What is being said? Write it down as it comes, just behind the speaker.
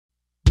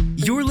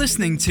You're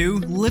listening to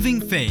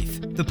Living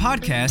Faith, the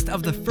podcast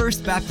of the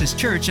First Baptist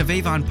Church of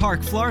Avon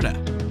Park, Florida.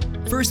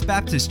 First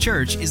Baptist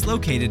Church is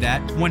located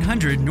at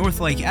 100 North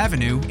Lake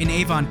Avenue in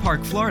Avon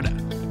Park, Florida.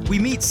 We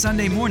meet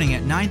Sunday morning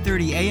at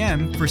 9:30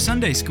 a.m. for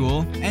Sunday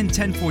school and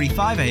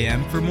 10:45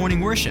 a.m. for morning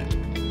worship.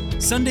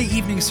 Sunday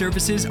evening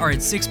services are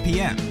at 6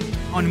 p.m.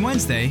 On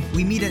Wednesday,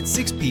 we meet at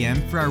 6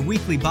 p.m. for our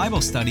weekly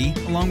Bible study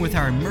along with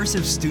our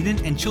immersive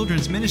student and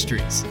children's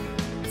ministries.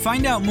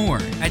 Find out more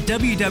at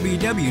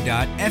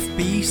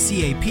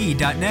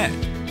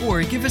www.fbcap.net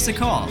or give us a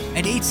call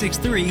at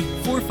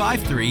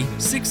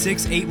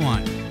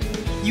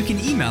 863-453-6681. You can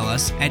email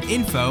us at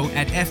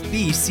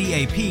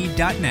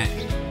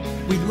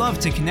info@fbcap.net. We'd love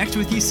to connect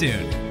with you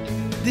soon.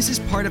 This is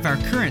part of our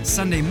current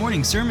Sunday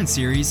morning sermon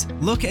series,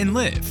 Look and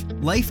Live,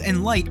 Life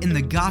and Light in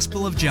the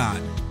Gospel of John.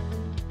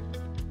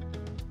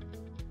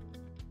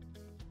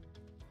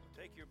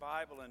 Take your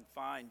Bible and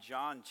find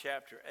John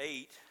chapter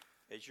 8.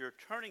 As you're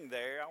turning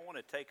there, I want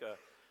to take a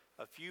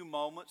few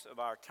moments of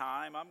our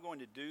time. I'm going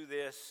to do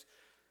this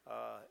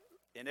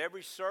in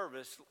every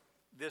service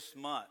this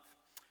month.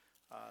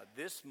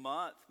 This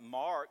month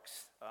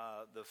marks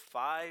the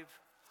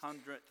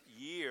 500th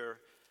year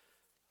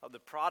of the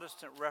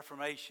Protestant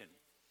Reformation.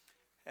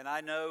 And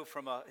I know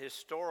from a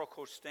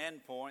historical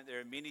standpoint, there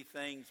are many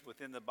things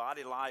within the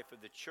body life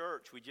of the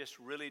church we just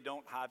really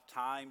don't have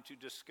time to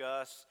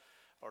discuss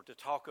or to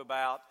talk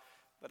about.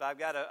 But I've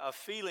got a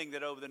feeling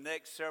that over the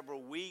next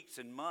several weeks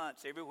and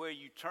months, everywhere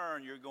you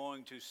turn, you're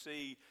going to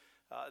see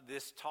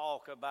this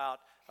talk about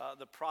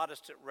the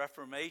Protestant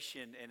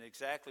Reformation and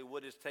exactly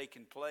what has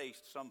taken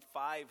place some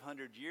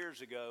 500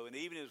 years ago. And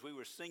even as we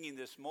were singing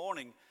this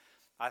morning,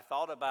 I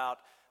thought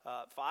about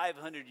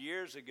 500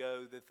 years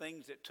ago, the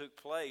things that took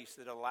place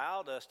that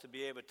allowed us to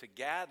be able to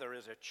gather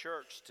as a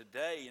church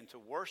today and to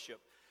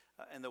worship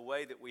in the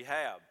way that we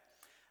have.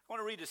 I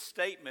want to read a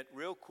statement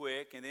real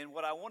quick, and then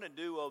what I want to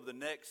do over the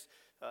next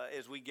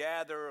as we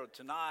gather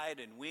tonight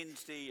and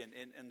Wednesday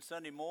and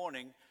Sunday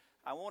morning,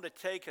 I want to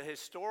take a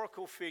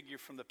historical figure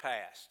from the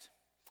past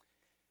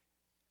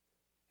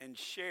and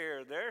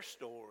share their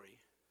story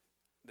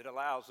that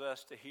allows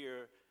us to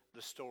hear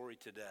the story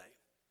today.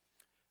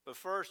 But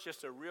first,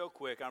 just a real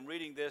quick, I'm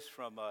reading this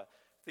from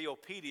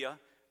Theopedia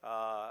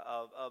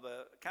of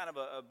a kind of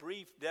a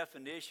brief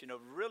definition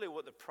of really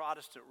what the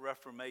Protestant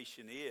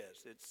Reformation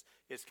is.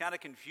 It's kind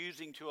of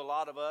confusing to a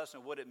lot of us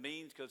and what it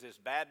means, because as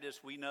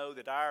Baptists we know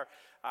that our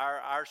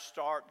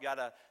start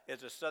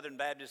as a Southern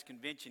Baptist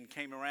Convention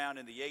came around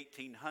in the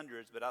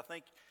 1800s. But I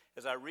think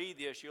as I read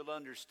this, you'll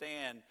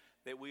understand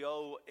that we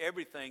owe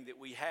everything that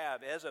we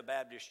have as a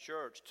Baptist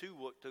church to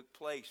what took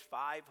place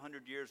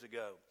 500 years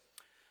ago.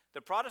 The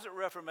Protestant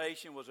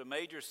Reformation was a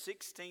major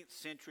 16th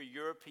century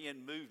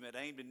European movement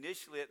aimed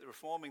initially at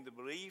reforming the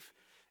belief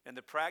and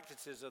the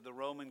practices of the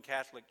Roman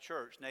Catholic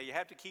Church. Now, you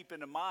have to keep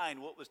in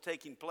mind what was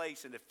taking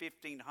place in the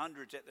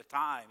 1500s at the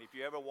time. If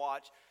you ever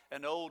watch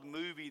an old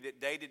movie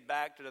that dated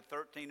back to the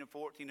 13 and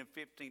 14 and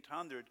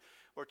 1500s,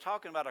 we're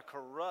talking about a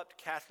corrupt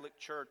Catholic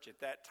Church at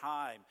that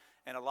time,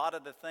 and a lot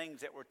of the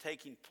things that were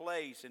taking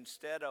place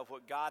instead of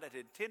what God had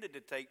intended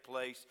to take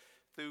place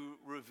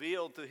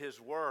revealed through His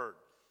Word.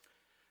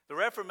 The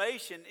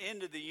Reformation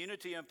ended the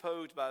unity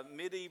imposed by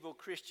medieval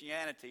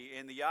Christianity.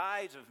 In the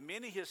eyes of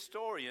many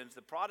historians,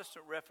 the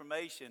Protestant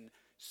Reformation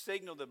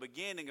signaled the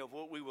beginning of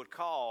what we would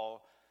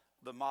call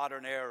the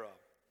modern era.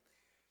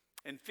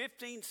 In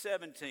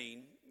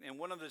 1517, in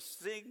one of the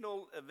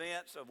signal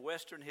events of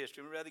Western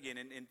history, remember that again,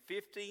 in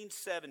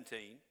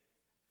 1517,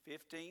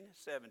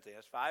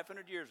 that's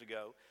 500 years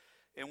ago,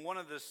 in one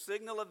of the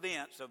signal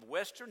events of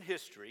Western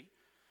history,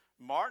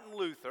 Martin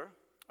Luther,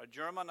 a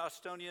German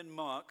Augustinian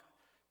monk,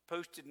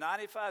 posted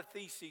 95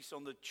 theses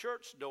on the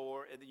church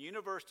door at the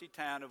university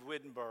town of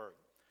Wittenberg.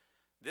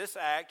 This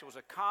act was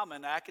a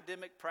common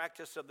academic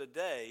practice of the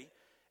day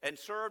and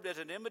served as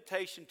an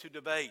invitation to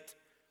debate.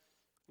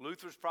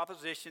 Luther's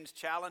propositions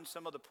challenged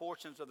some of the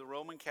portions of the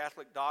Roman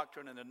Catholic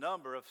doctrine and a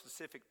number of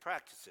specific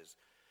practices.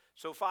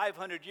 So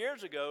 500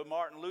 years ago,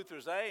 Martin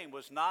Luther's aim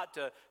was not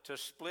to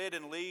split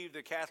and leave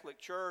the Catholic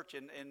Church,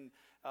 and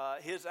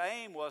his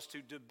aim was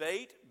to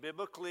debate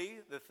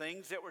biblically the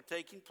things that were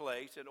taking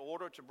place in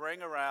order to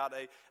bring around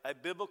a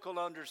biblical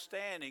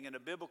understanding and a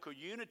biblical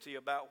unity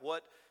about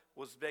what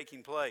was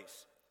taking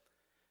place.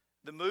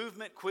 The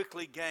movement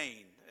quickly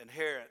gained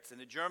adherents in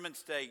the German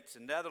states, the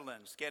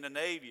Netherlands,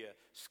 Scandinavia,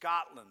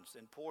 Scotland,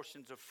 and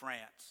portions of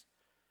France.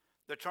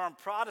 The term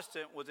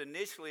Protestant was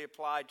initially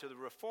applied to the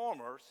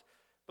Reformers,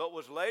 but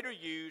was later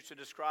used to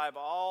describe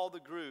all the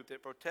group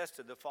that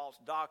protested the false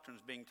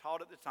doctrines being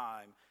taught at the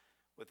time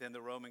within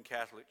the Roman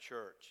Catholic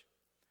Church.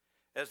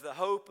 As the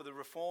hope of the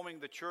reforming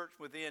the church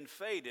within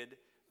faded,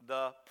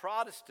 the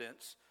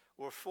Protestants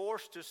were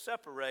forced to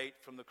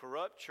separate from the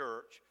corrupt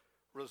church,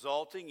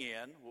 resulting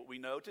in what we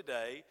know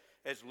today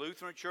as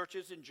Lutheran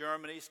churches in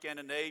Germany,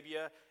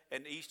 Scandinavia,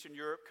 and Eastern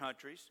Europe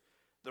countries,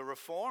 the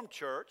Reformed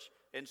Church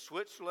in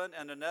Switzerland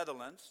and the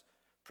Netherlands,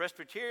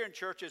 Presbyterian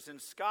churches in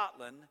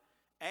Scotland,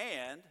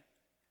 and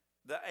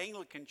the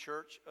Anglican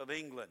Church of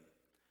England.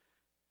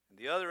 and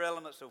the other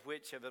elements of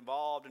which have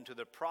evolved into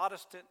the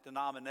Protestant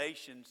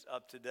denominations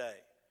of today.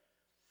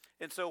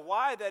 And so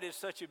why that is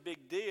such a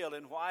big deal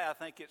and why I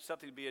think it's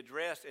something to be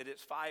addressed at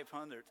its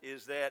 500th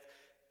is that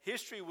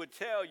history would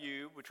tell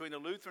you between the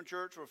Lutheran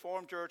Church,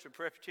 Reformed Church, the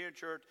Presbyterian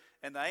Church,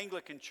 and the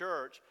Anglican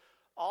Church,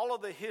 all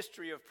of the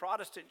history of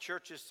Protestant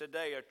churches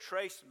today are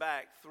traced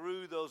back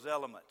through those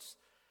elements.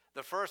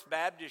 The First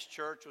Baptist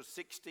Church was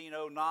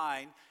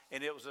 1609,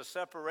 and it was a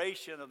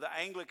separation of the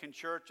Anglican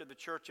Church and the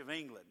Church of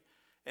England.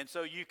 And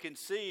so you can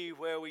see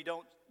where we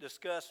don't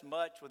discuss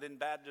much within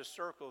Baptist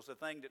circles the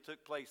thing that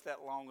took place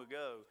that long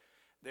ago.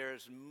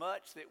 There's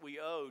much that we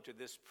owe to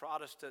this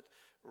Protestant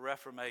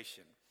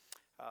Reformation.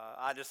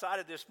 I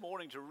decided this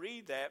morning to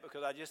read that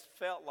because I just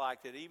felt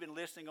like that even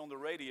listening on the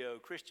radio,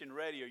 Christian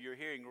radio, you're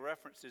hearing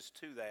references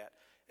to that.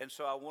 And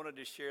so I wanted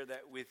to share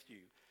that with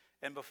you.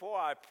 And before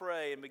I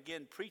pray and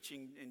begin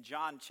preaching in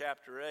John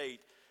chapter 8,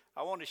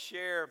 I want to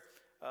share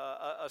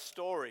a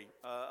story,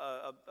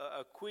 a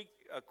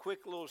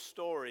quick little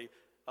story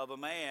of a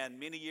man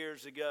many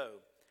years ago.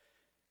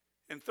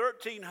 In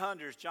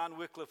 1300s, John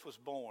Wycliffe was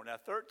born. Now,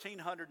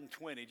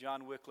 1320,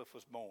 John Wycliffe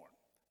was born.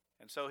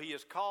 And so he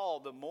is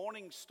called the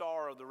morning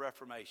star of the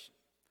Reformation.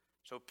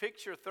 So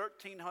picture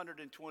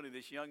 1320,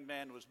 this young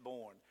man was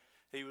born.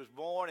 He was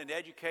born and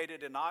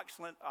educated in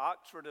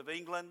Oxford of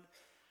England.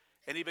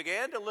 And he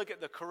began to look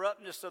at the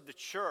corruptness of the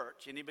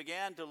church. And he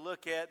began to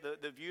look at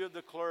the view of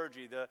the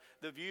clergy,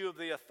 the view of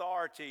the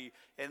authority,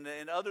 and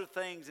other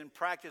things in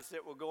practice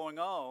that were going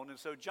on. And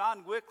so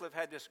John Wycliffe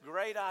had this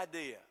great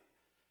idea.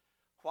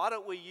 Why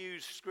don't we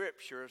use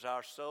Scripture as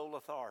our sole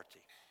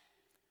authority?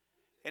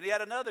 And he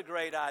had another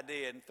great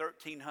idea in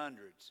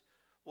 1300s.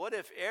 What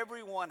if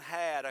everyone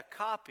had a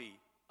copy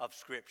of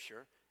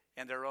Scripture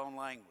in their own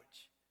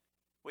language?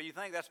 Well, you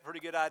think that's a pretty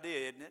good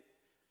idea, isn't it?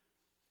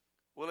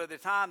 Well, at the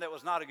time, that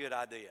was not a good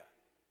idea.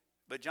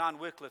 But John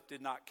Wycliffe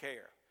did not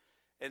care.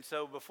 And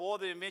so before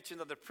the invention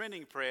of the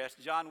printing press,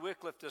 John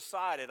Wycliffe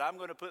decided, I'm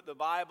going to put the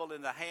Bible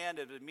in the hand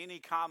of as many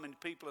common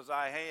people as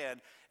I can.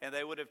 And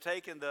they would have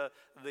taken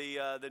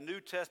the New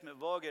Testament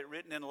Vulgate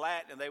written in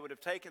Latin, and they would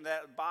have taken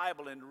that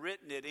Bible and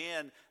written it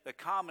in the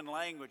common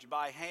language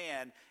by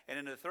hand. And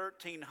in the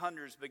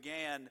 1300s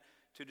began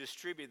to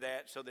distribute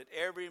that so that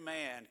every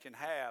man can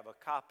have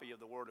a copy of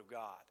the Word of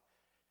God.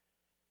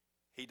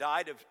 He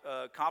died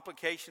of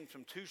complications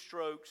from 2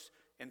 strokes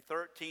in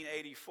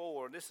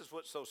 1384. And this is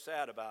what's so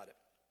sad about it.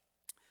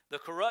 The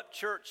corrupt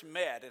church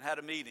met and had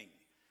a meeting.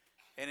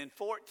 And in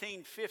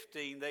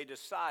 1415, they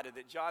decided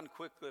that John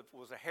Wycliffe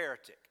was a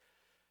heretic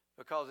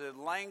because his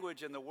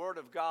language and the Word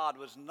of God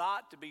was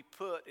not to be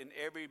put in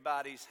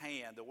everybody's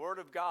hand. The Word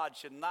of God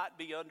should not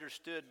be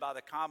understood by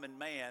the common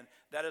man.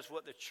 That is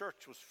what the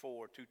church was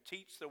for, to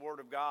teach the Word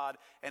of God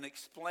and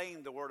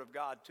explain the Word of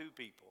God to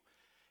people.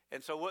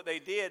 And so what they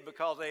did,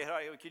 because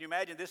can you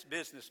imagine this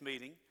business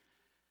meeting?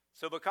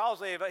 So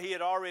because he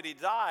had already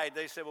died,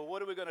 they said, well,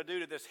 what are we going to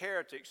do to this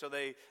heretic? So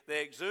they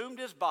exhumed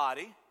his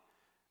body,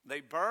 they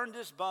burned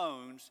his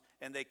bones,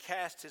 and they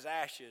cast his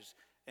ashes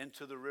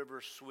into the river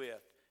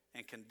Swift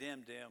and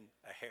condemned him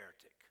a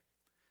heretic.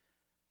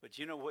 But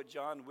you know what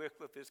John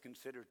Wycliffe is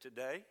considered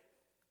today?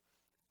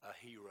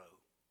 A hero.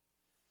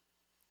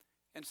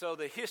 And so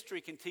the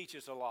history can teach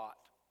us a lot.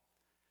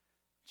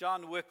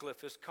 John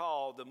Wycliffe is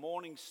called the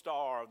morning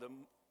star of the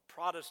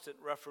Protestant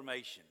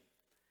Reformation.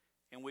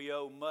 And we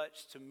owe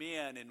much to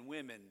men and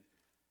women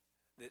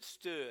that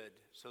stood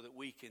so that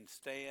we can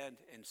stand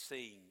and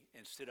sing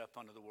and sit up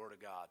under the Word of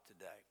God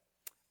today.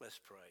 Let's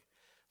pray.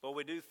 Lord,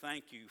 we do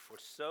thank you for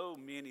so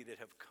many that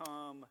have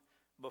come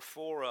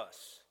before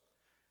us.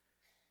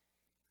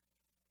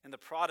 And the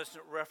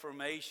Protestant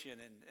Reformation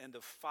and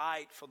the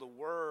fight for the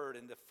Word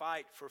and the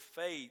fight for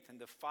faith and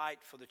the fight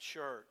for the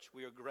church,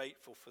 we are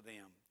grateful for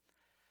them.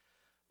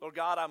 Lord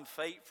God, I'm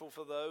faithful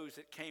for those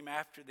that came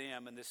after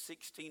them in the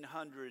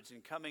 1600s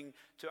and coming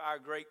to our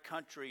great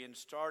country and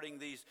starting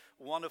these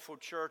wonderful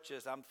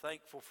churches. I'm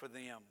thankful for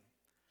them.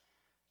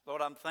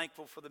 Lord, I'm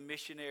thankful for the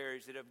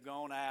missionaries that have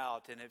gone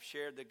out and have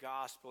shared the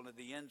gospel at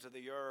the ends of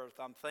the earth.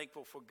 I'm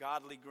thankful for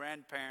godly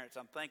grandparents.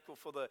 I'm thankful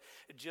for the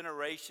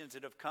generations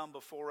that have come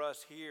before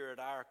us here at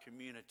our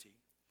community.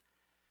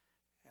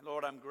 And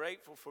Lord, I'm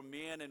grateful for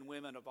men and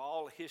women of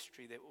all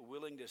history that were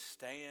willing to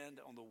stand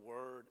on the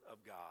Word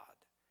of God.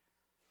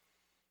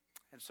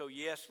 And so,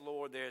 yes,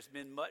 Lord, there's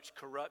been much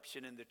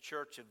corruption in the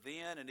church of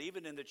then and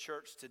even in the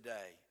church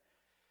today.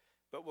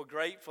 But we're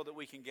grateful that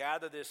we can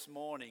gather this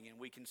morning and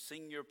we can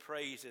sing your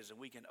praises and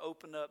we can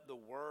open up the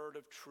word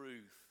of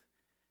truth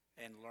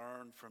and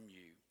learn from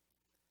you.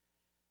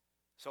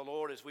 So,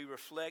 Lord, as we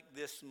reflect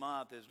this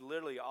month, as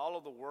literally all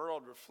of the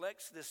world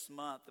reflects this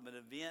month of an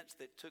events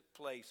that took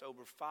place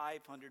over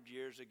 500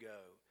 years ago,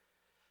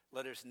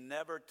 let us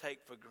never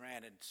take for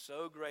granted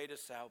so great a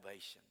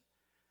salvation,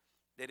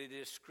 that it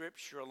is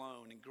Scripture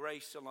alone and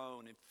grace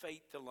alone and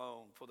faith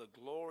alone for the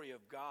glory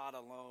of God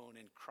alone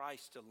and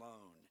Christ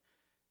alone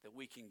that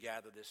we can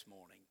gather this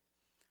morning.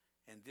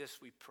 And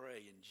this we pray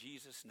in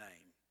Jesus'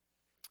 name.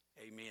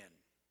 Amen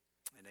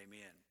and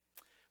amen.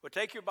 Well,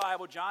 take your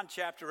Bible, John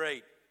chapter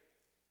 8.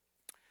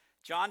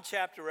 John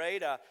chapter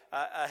 8,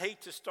 I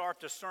hate to start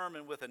the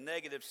sermon with a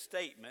negative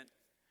statement,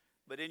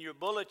 but in your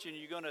bulletin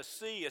you're going to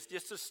see it's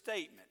just a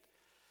statement.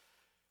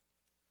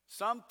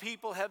 Some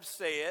people have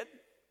said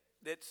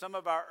that some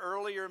of our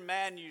earlier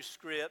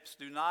manuscripts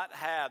do not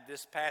have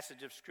this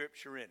passage of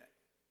Scripture in it.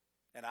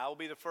 And I will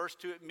be the first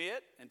to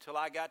admit, until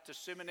I got to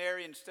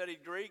seminary and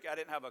studied Greek, I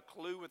didn't have a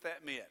clue what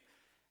that meant.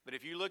 But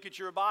if you look at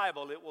your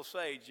Bible, it will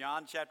say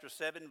John chapter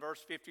 7,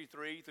 verse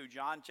 53 through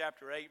John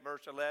chapter 8,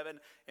 verse 11.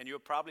 And you'll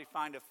probably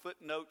find a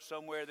footnote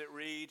somewhere that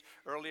reads,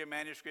 earlier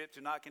manuscripts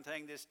do not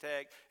contain this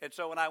text. And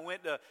so when I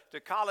went to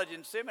college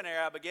and seminary,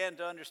 I began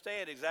to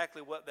understand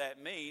exactly what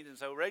that means. And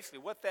so basically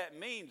what that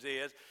means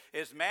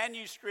is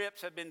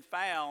manuscripts have been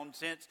found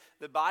since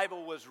the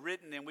Bible was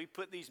written. And we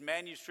put these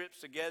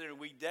manuscripts together and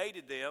we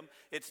dated them.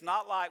 It's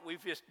not like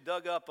we've just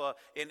dug up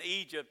in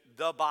Egypt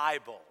the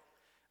Bible.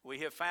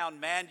 We have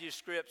found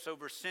manuscripts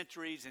over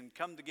centuries and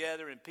come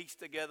together and pieced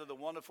together the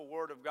wonderful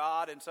Word of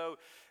God. And so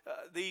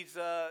these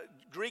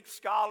Greek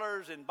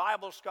scholars and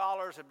Bible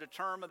scholars have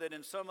determined that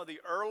in some of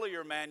the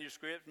earlier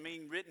manuscripts,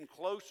 meaning written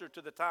closer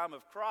to the time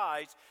of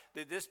Christ,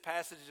 that this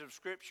passage of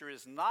Scripture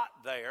is not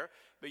there,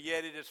 but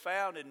yet it is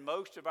found in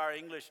most of our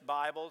English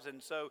Bibles.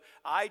 And so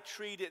I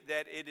treat it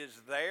that it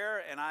is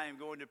there, and I am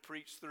going to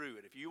preach through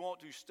it. If you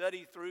want to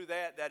study through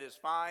that, that is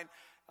fine.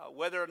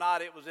 Whether or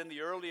not it was in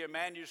the earlier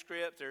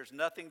manuscript, there's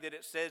nothing that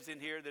it says in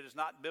here that is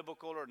not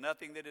biblical or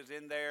nothing that is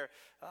in there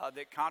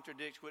that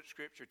contradicts what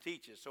Scripture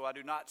teaches. So I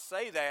do not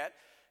say that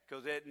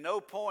because at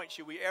no point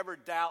should we ever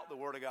doubt the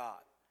Word of God.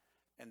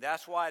 And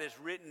that's why it is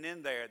written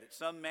in there that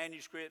some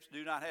manuscripts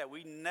do not have.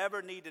 We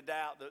never need to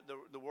doubt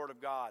the Word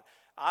of God.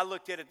 I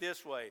looked at it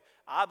this way.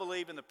 I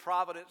believe in the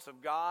providence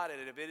of God, and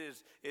if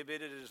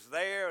it is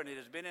there and it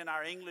has been in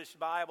our English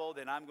Bible,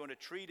 then I'm going to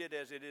treat it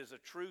as it is a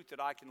truth that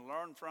I can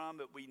learn from.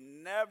 But we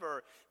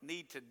never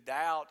need to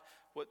doubt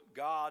what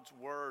God's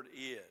Word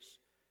is.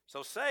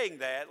 So saying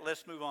that,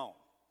 let's move on.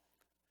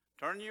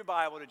 Turn your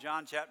Bible to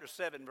John chapter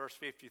 7, verse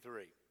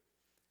 53.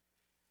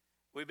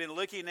 We've been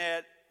looking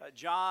at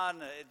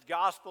John's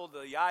gospel,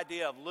 the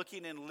idea of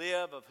looking and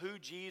live, of who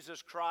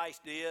Jesus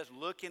Christ is.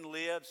 Look and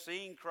live,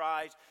 seeing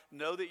Christ,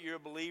 know that you're a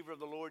believer of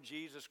the Lord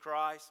Jesus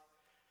Christ.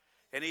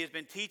 And he has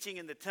been teaching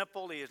in the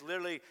temple. He is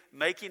literally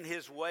making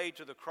his way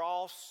to the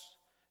cross.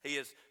 He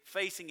is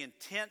facing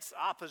intense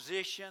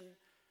opposition.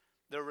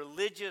 The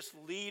religious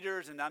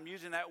leaders, and I'm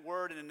using that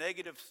word in a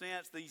negative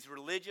sense, these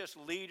religious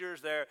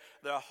leaders, their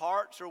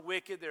hearts are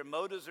wicked, their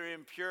motives are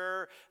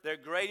impure. Their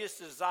greatest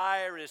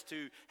desire is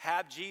to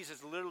have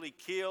Jesus literally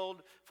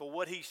killed for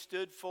what he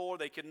stood for.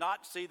 They could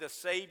not see the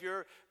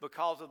Savior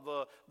because of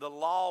the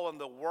law and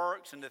the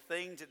works and the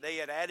things that they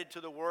had added to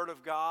the Word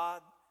of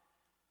God.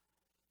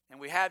 And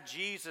we have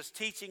Jesus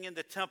teaching in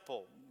the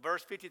temple.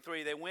 Verse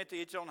 53, they went to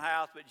each own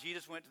house, but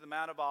Jesus went to the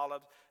Mount of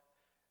Olives.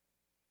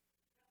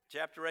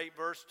 Chapter 8,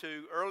 verse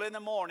 2, early in the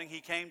morning he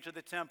came to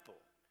the temple.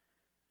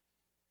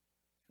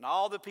 And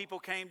all the people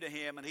came to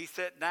him, and he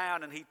sat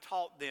down and he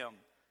taught them.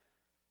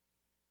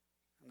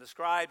 And the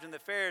scribes and the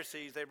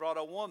Pharisees, they brought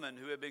a woman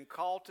who had been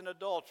caught in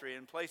adultery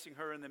and placing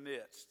her in the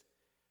midst.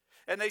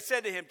 And they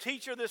said to him,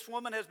 Teacher, this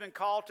woman has been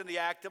caught in the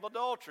act of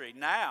adultery.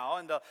 Now,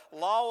 in the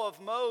law of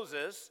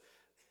Moses,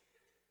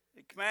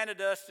 it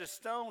commanded us to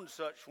stone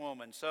such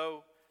woman.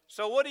 So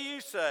what do you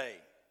say?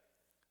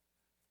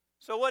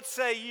 So what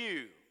say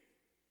you?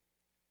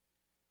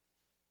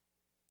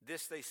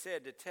 This they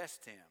said to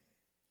test him,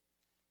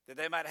 that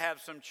they might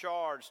have some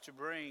charge to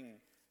bring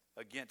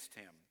against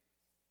him.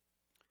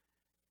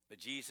 But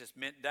Jesus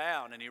bent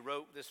down and he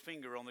wrote with his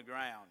finger on the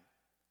ground.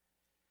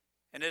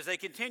 And as they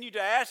continued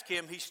to ask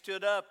him, he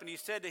stood up and he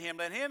said to him,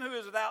 Let him who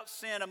is without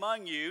sin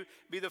among you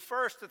be the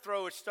first to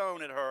throw a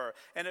stone at her.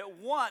 And at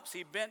once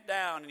he bent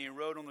down and he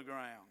wrote on the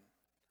ground.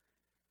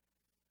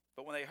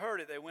 But when they heard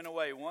it, they went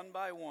away one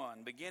by one,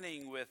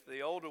 beginning with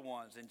the older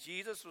ones. And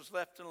Jesus was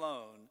left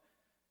alone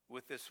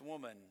with this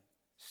woman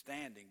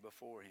standing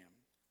before him.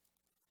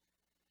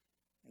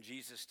 And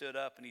Jesus stood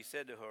up and he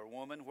said to her,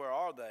 Woman, where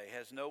are they?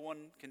 Has no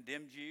one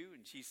condemned you?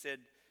 And she said,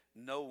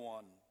 No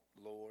one,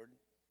 Lord.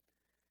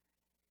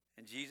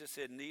 And Jesus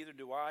said, Neither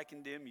do I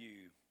condemn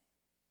you.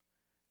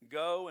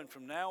 Go, and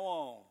from now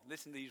on,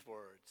 listen to these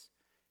words,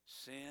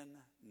 sin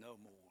no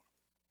more.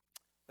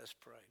 Let's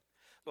pray.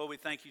 Lord, we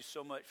thank you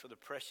so much for the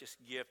precious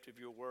gift of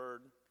your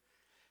word.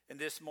 And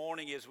this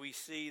morning, as we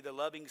see the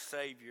loving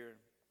Savior,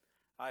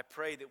 I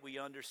pray that we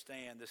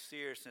understand the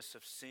seriousness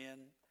of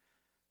sin,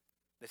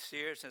 the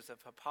seriousness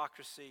of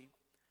hypocrisy,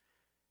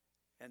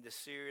 and the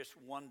serious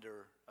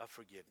wonder of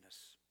forgiveness.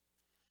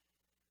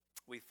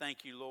 We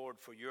thank you, Lord,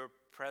 for your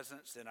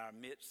presence in our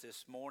midst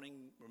this morning.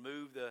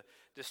 Remove the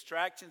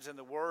distractions and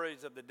the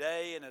worries of the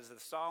day, and as the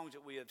songs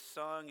that we have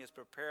sung has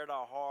prepared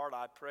our heart,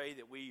 I pray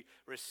that we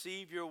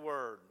receive your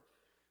word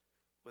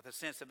with a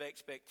sense of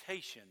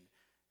expectation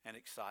and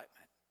excitement.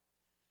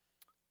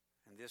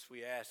 And this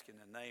we ask in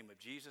the name of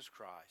Jesus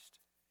Christ.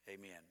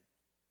 Amen.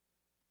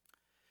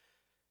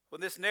 Well,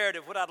 this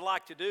narrative, what I'd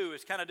like to do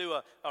is kind of do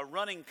a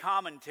running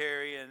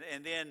commentary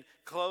and then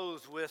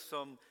close with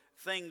some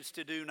things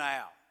to do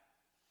now.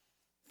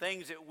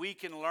 things that we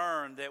can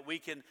learn, that we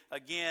can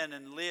again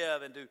and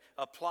live and to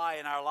apply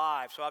in our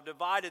lives. So I've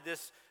divided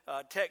this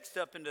text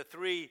up into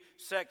 3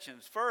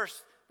 sections.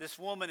 First, this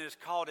woman is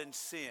caught in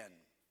sin.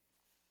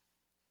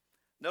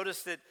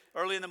 Notice that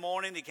early in the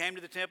morning he came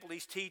to the temple,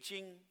 he's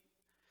teaching,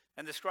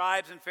 and the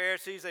scribes and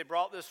Pharisees, they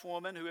brought this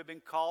woman who had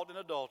been caught in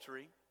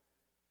adultery.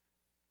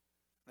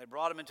 They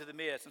brought him into the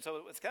midst. And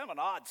so it's kind of an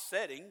odd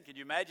setting. Can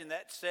you imagine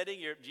that setting?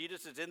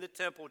 Jesus is in the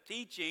temple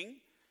teaching,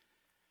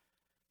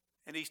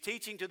 and he's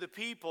teaching to the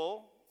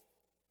people.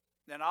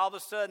 Then all of a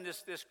sudden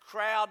this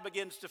crowd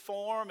begins to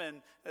form,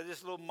 and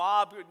this little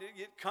mob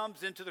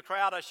comes into the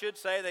crowd, I should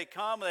say. They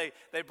come,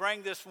 they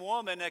bring this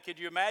woman. Now, could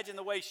you imagine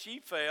the way she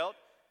felt?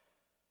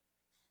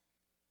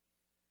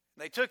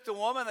 They took the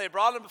woman, they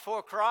brought her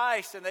before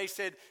Christ, and they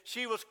said,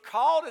 she was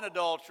caught in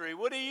adultery.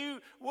 What do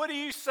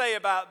you say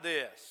about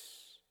this?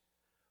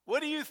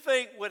 What do you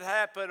think would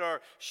happen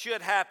or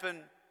should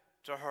happen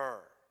to her?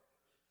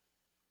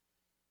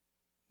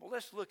 Well,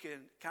 let's look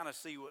and kind of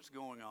see what's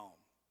going on.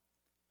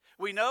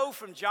 We know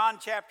from John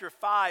chapter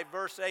 5,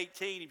 verse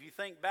 18, if you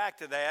think back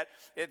to that,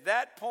 at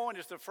that point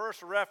is the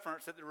first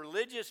reference that the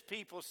religious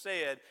people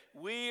said,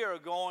 we are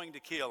going to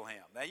kill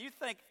him. Now you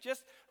think,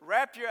 just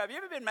have you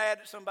ever been mad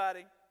at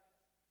somebody?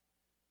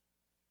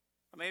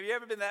 I mean, have you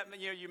ever been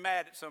you're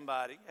mad at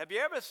somebody? Have you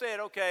ever said,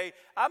 okay,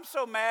 I'm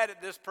so mad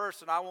at this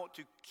person, I want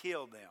to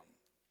kill them?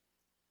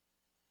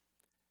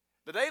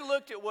 But they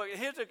looked at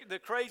here's the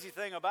crazy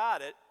thing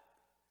about it.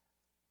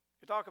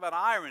 You talk about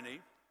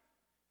irony.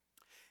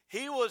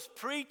 He was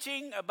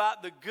preaching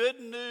about the good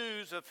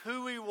news of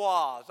who he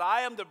was.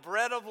 I am the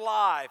bread of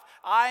life.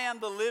 I am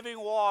the living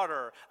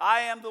water. I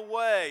am the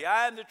way.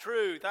 I am the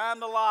truth. I am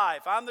the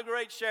life. I'm the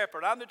great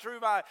shepherd. I'm the true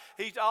vine.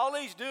 All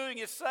he's doing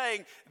is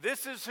saying,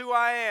 this is who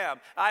I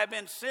am. I have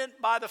been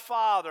sent by the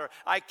Father.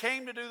 I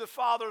came to do the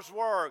Father's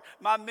work.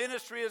 My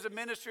ministry is a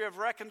ministry of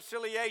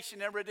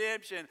reconciliation and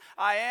redemption.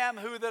 I am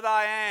who that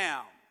I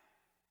am.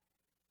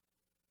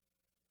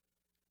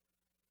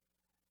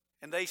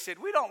 And they said,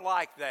 we don't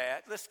like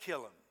that. Let's kill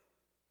him.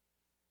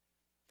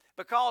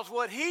 Because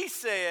what he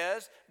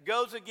says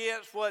goes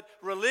against what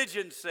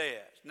religion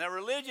says. Now,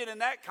 religion in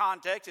that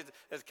context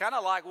is kind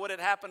of like what had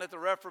happened at the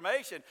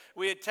Reformation.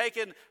 We had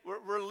taken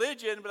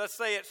religion, but let's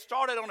say it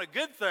started on a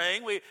good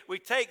thing. We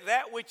take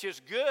that which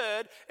is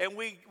good, and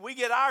we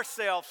get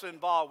ourselves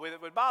involved with it.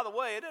 But by the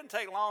way, it doesn't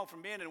take long for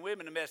men and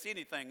women to mess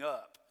anything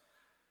up.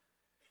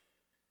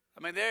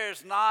 I mean,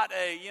 there's not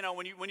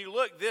when you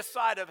look this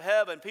side of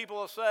heaven, people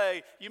will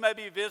say, you may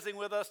be visiting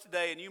with us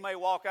today, and you may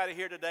walk out of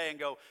here today and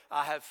go,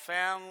 I have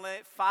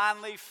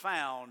finally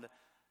found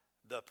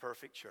the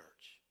perfect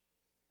church.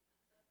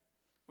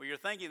 Well, you're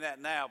thinking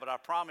that now, but I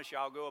promise you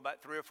I'll go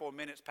about 3 or 4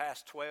 minutes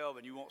past 12,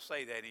 and you won't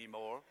say that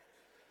anymore.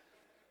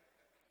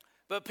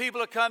 But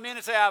people will come in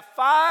and say, I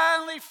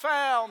finally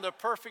found the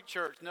perfect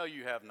church. No,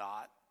 you have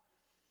not.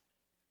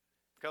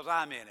 Because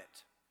I'm in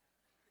it.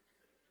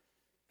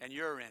 And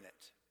you're in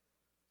it.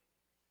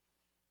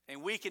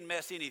 And we can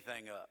mess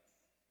anything up.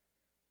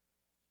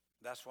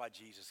 That's why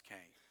Jesus came.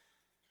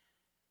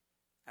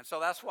 And so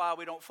that's why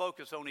we don't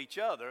focus on each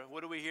other.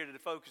 What are we here to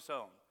focus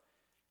on?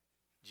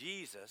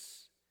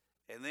 Jesus.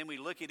 And then we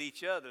look at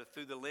each other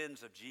through the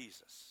lens of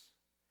Jesus.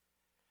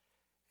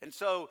 And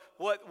so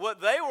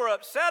what they were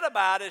upset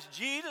about is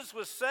Jesus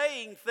was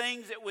saying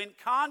things that went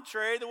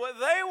contrary to what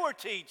they were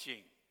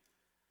teaching.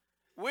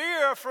 We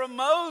are from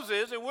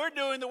Moses, and we're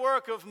doing the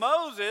work of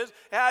Moses.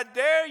 How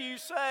dare you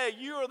say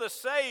you are the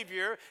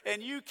Savior,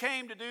 and you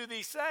came to do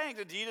these things?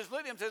 And Jesus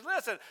looked at him and says,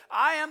 listen,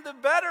 I am the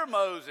better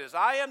Moses.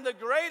 I am the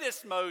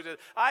greatest Moses.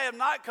 I have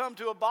not come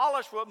to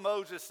abolish what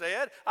Moses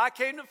said. I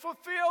came to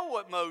fulfill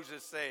what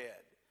Moses said.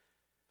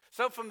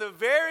 So from the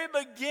very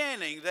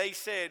beginning, they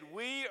said,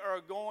 we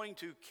are going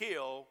to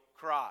kill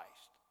Christ.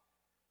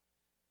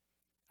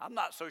 I'm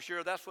not so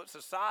sure that's what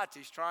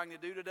society's trying to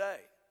do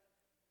today.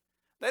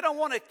 They don't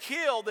want to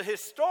kill the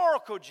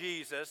historical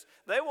Jesus.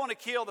 They want to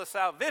kill the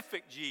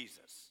salvific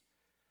Jesus.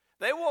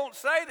 They won't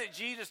say that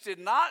Jesus did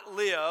not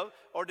live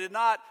or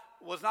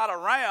was not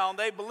around.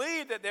 They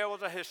believe that there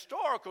was a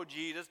historical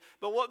Jesus.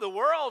 But what the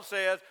world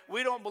says,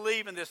 we don't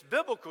believe in this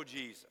biblical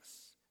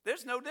Jesus.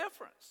 There's no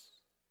difference.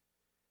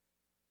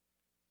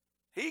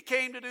 He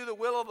came to do the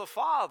will of the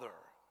Father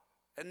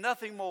and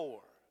nothing more.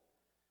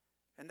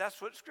 And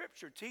that's what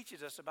Scripture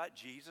teaches us about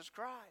Jesus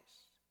Christ.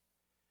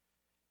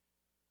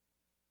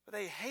 But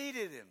they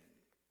hated him.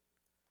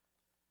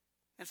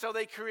 And so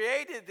they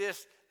created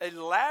this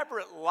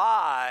elaborate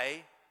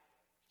lie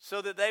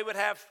so that they would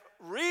have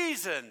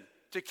reason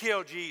to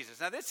kill Jesus.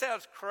 Now this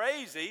sounds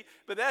crazy,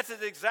 but that's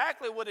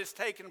exactly what has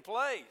taken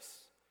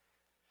place.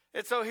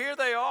 And so here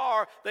they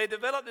are. They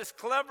developed this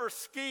clever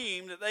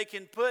scheme that they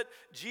can put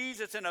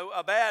Jesus in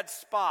a bad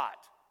spot.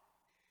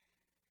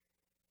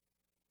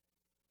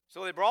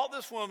 So they brought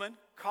this woman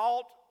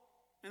caught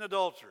in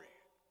adultery.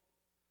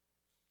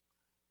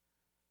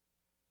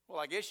 Well,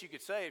 I guess you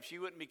could say if she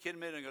wouldn't be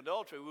committing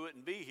adultery, we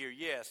wouldn't be here.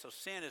 Yes, so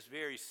sin is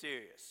very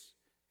serious.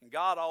 And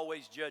God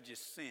always judges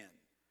sin.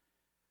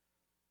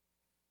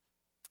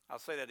 I'll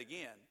say that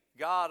again.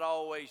 God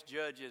always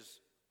judges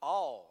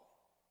all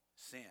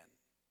sin.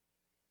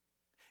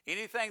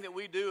 Anything that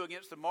we do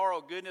against the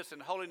moral goodness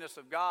and holiness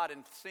of God,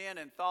 and sin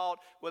and thought,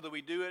 whether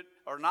we do it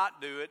or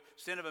not do it,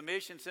 sin of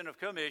omission, sin of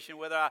commission,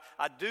 whether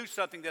I do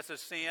something that's a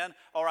sin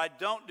or I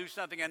don't do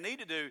something I need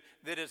to do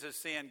that is a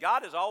sin,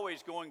 God is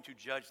always going to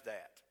judge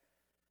that.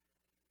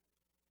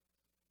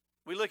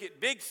 We look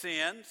at big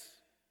sins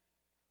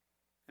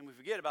and we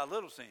forget about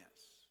little sins.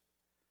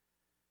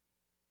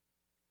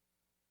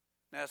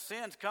 Now,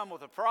 sins come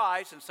with a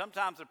price, and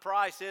sometimes the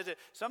price is that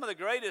some of the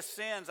greatest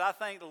sins, I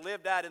think,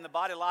 lived out in the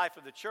body life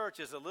of the church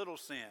is the little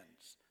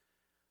sins.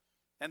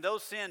 And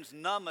those sins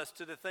numb us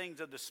to the things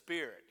of the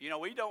Spirit. You know,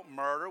 we don't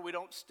murder, we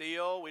don't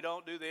steal, we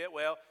don't do that.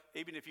 Well,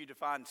 even if you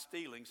define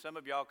stealing, some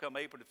of y'all come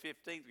April the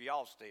 15th,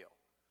 y'all steal.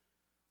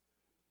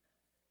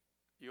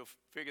 You'll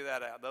figure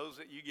that out. Those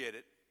that you get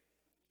it.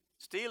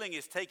 Stealing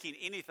is taking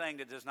anything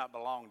that does not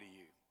belong to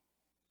you.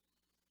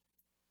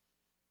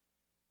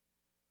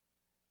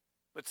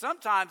 But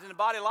sometimes in the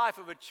body life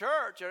of a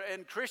church or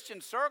in Christian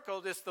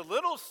circles, it's the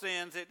little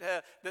sins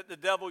that the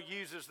devil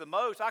uses the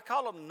most. I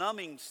call them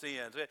numbing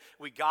sins.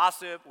 We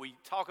gossip, we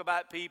talk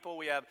about people,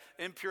 we have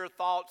impure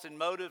thoughts and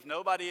motives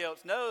nobody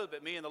else knows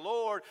but me and the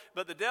Lord.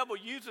 But the devil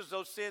uses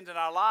those sins in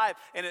our life,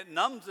 and it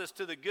numbs us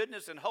to the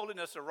goodness and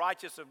holiness and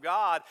righteousness of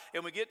God.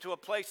 And we get to a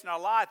place in our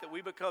life that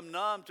we become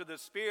numb to the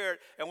Spirit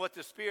and what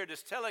the Spirit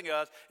is telling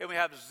us. And we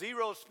have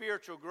zero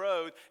spiritual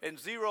growth and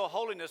zero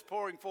holiness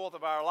pouring forth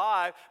of our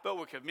life, but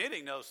we're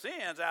committing no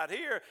sins out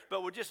here,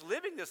 but we're just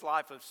living this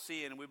life of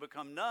sin, and we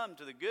become numb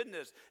to the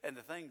goodness and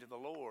the things of the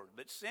Lord.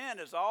 But sin,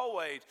 as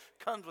always,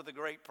 comes with a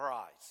great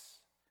price.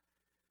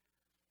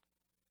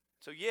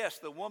 So yes,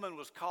 the woman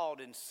was caught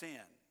in sin.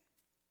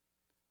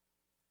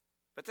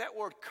 But that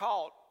word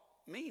caught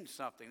means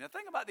something. Now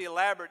think about the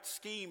elaborate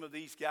scheme of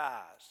these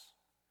guys.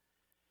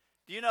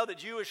 Do you know that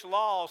Jewish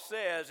law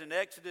says in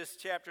Exodus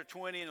chapter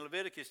 20 and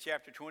Leviticus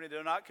chapter 20,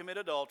 they'll not commit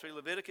adultery.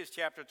 Leviticus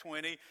chapter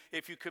 20,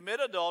 if you commit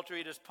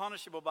adultery, it is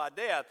punishable by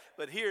death.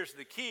 But here's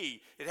the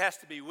key. It has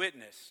to be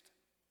witnessed.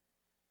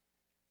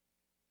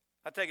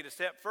 I take it a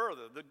step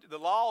further. The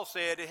law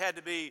said it had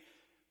to be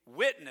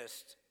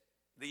witnessed.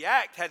 The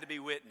act had to be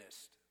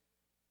witnessed.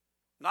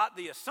 Not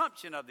the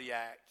assumption of the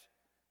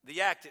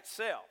act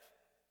itself.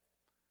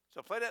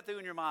 So play that through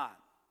in your mind.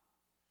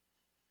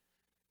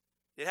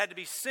 It had to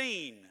be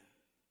seen.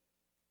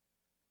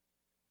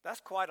 That's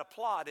quite a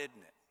plot, isn't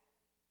it?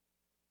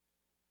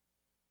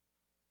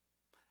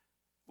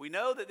 We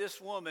know that this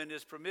woman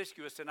is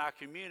promiscuous in our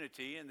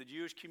community, in the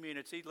Jewish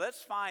community.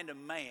 Let's find a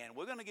man.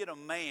 We're going to get a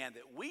man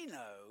that we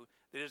know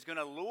that is going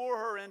to lure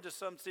her into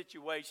some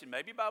situation,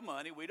 maybe by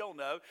money, we don't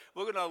know.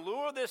 We're going to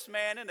lure this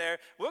man in there.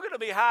 We're going to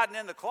be hiding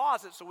in the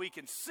closet so we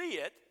can see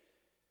it.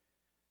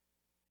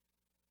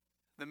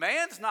 The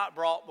man's not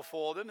brought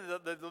before them.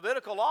 The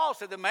Levitical law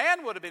said the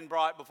man would have been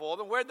brought before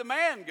them. Where'd the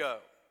man go?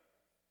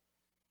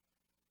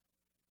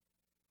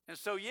 And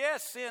so,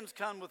 yes, sins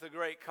come with a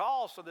great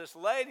cost for this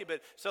lady,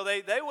 but so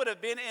they would have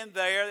been in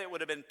there. It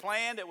would have been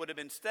planned. It would have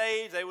been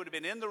staged. They would have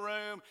been in the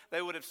room.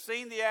 They would have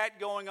seen the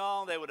act going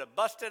on. They would have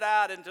busted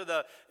out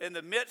in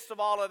the midst of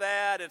all of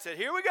that and said,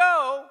 here we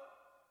go.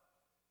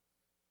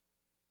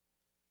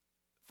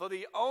 For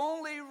the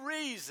only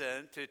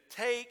reason to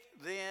take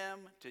them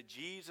to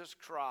Jesus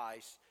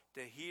Christ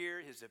to hear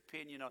his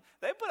opinion on.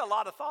 They put a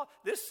lot of thought.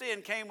 This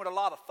sin came with a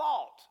lot of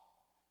thought.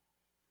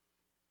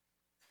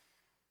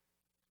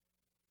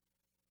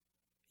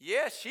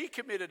 Yes, she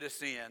committed a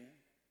sin,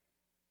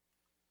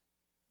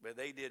 but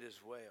they did as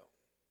well.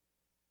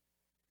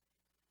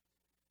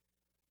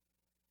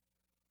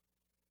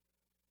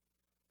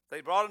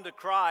 They brought him to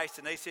Christ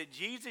and they said,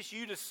 Jesus,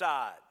 you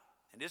decide.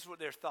 And this is what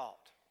their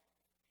thought.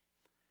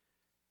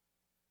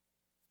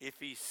 If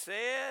he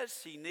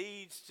says he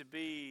needs to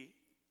be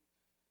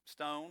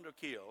stoned or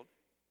killed,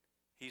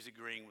 he's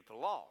agreeing with the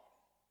law.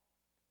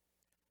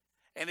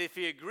 And if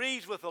he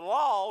agrees with the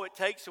law, it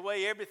takes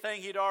away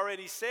everything he'd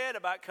already said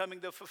about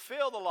coming to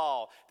fulfill the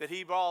law. That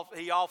he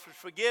offers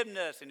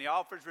forgiveness and he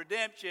offers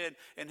redemption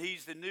and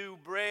he's the new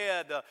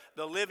bread,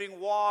 the living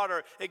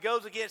water. It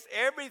goes against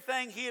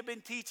everything he had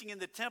been teaching in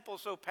the temple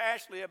so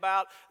passionately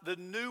about the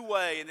new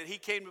way and that he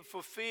came to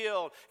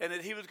fulfill and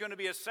that he was going to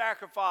be a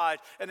sacrifice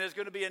and there's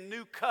going to be a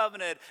new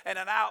covenant and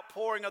an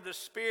outpouring of the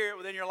Spirit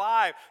within your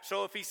life.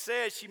 So if he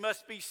says she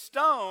must be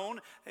stoned,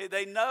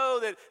 they know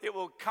that it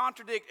will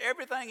contradict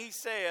everything he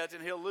says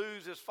and he'll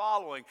lose his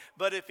following.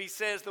 But if he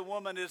says the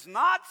woman is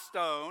not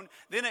stoned,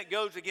 then it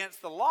goes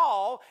against the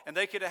law and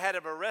they could have had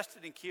him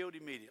arrested and killed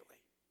immediately.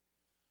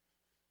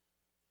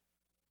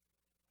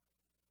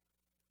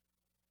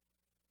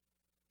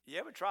 You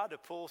ever tried to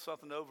pull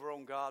something over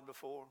on God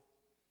before?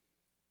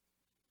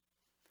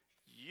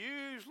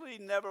 Usually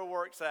never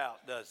works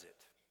out, does it?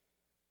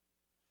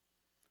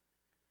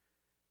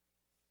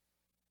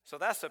 So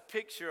that's a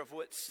picture of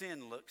what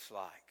sin looks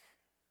like.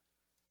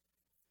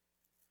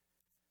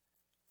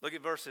 Look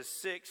at verses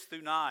 6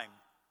 through 9.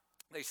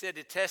 They said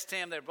to test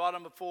him. They brought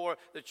him before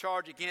the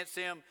charge against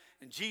him.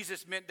 And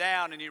Jesus bent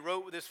down and he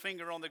wrote with his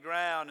finger on the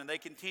ground. And they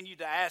continued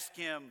to ask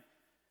him.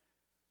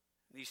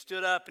 And he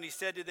stood up and he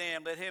said to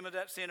them, let him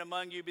that sin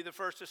among you be the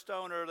first to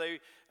stone her.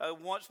 They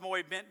once more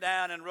he bent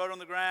down and wrote on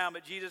the ground,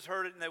 but Jesus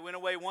heard it, and they went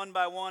away one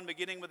by one,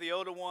 beginning with the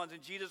older ones,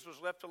 and Jesus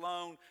was left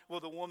alone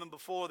with the woman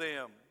before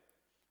them.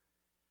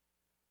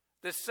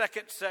 This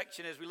second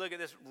section, as we look at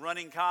this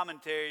running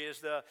commentary,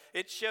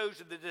 it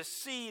shows the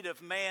deceit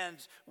of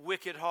man's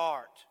wicked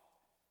heart.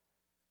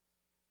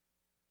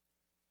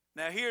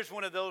 Now here's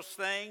one of those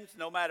things,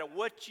 no matter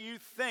what you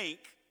think,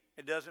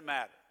 it doesn't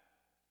matter.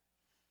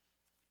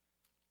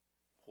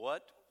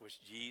 What was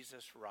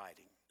Jesus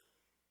writing?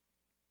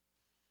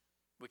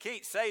 We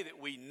can't say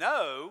that we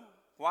know.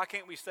 Why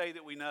can't we say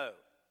that we know?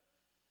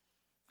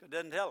 It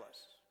doesn't tell us.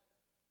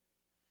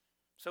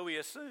 So we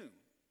assume.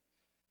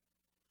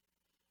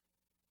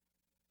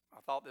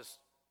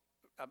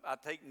 I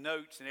take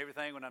notes and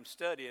everything when I'm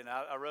studying.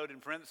 I wrote in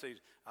parentheses,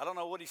 I don't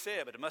know what he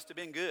said, but it must have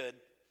been good.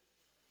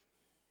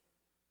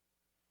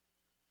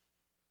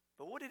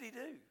 But what did he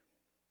do?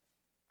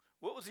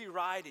 What was he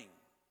writing?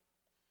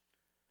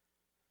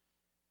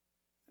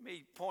 Let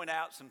me point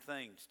out some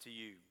things to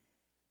you.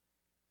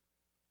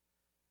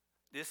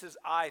 This is,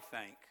 I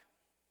think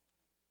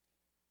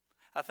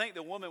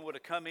the woman would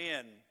have come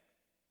in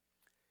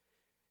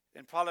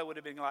and probably would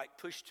have been like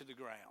pushed to the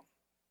ground.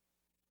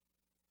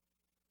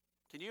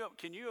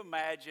 Can you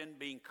imagine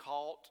being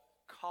caught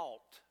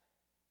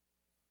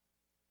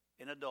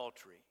in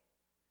adultery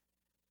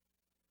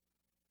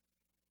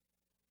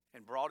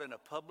and brought in a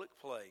public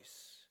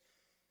place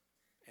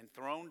and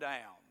thrown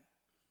down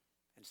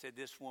and said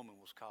this woman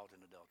was caught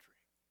in adultery?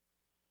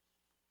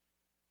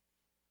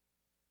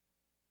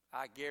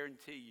 I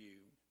guarantee you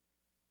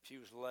she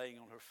was laying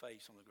on her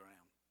face on the ground.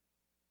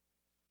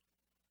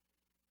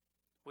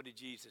 What did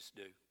Jesus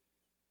do?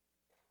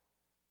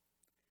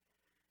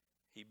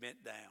 He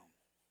bent down.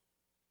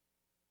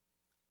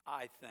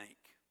 I think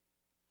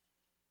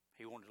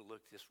he wanted to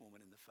look this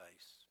woman in the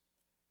face.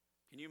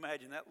 Can you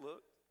imagine that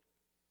look?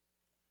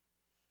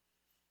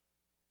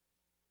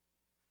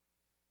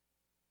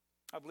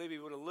 I believe he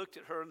would have looked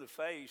at her in the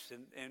face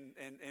and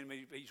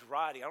he's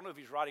writing. I don't know if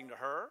he's writing to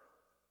her.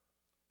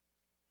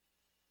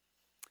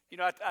 You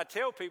know, I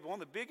tell people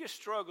one of the biggest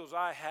struggles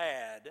I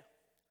had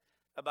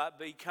about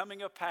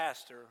becoming a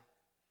pastor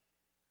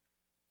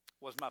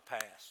was my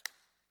past.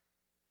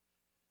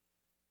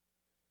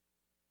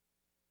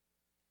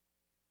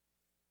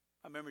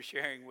 I remember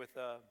sharing with,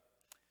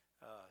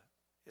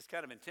 it's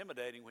kind of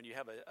intimidating when you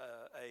have a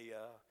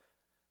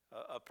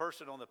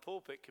person on the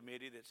pulpit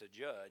committee that's a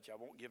judge. I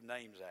won't give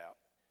names out.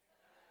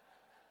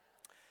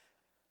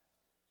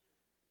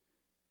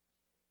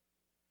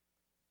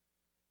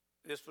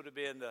 This would have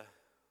been the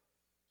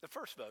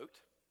first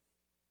vote.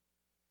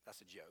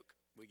 That's a joke.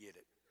 We get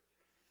it.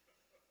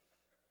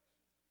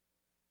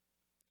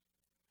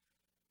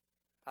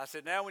 I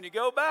said, now when you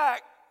go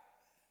back,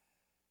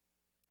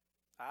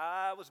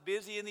 I was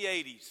busy in the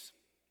 80s.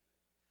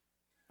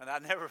 And I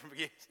never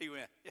forget, he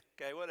went,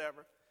 okay,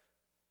 whatever.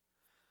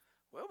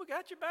 Well, we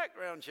got your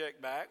background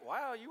check back.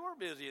 Wow, you were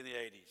busy in the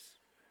 80s.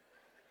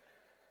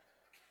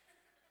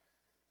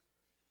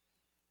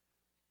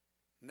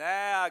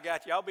 Now I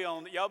got you.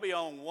 Y'all be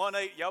on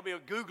 1-8. Y'all be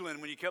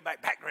Googling when you come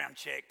back. Background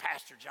check,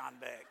 Pastor John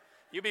Beck.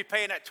 You'll be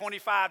paying that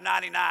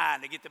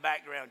 $25.99 to get the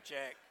background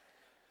check.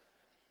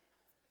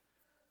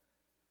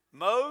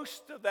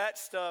 Most of that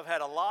stuff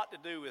had a lot to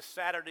do with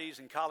Saturdays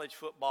and college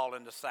football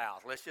in the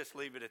South. Let's just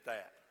leave it at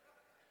that.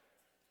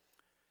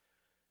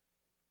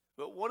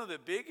 But one of the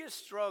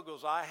biggest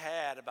struggles I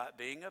had about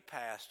being a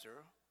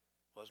pastor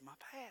was my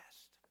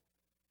past.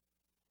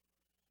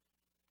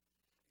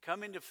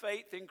 Coming to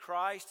faith in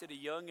Christ at a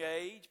young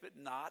age, but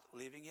not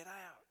living it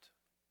out.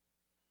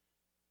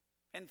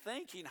 And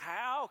thinking,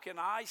 how can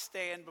I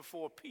stand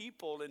before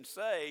people and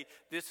say,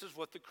 this is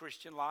what the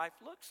Christian life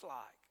looks like?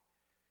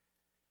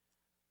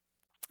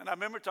 And I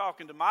remember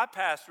talking to my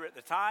pastor at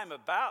the time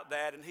about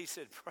that, and he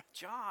said,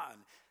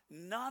 John,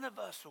 none of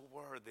us are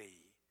worthy.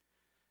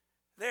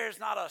 There's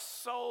not a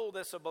soul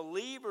that's a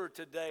believer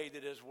today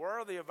that is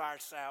worthy of our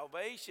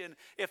salvation.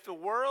 If the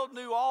world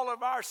knew all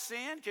of our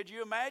sin, could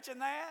you imagine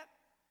that?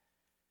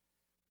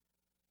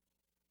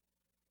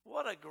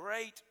 What a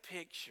great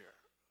picture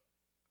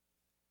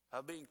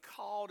of being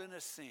caught in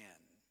a sin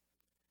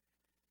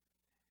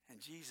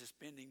and Jesus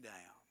bending down.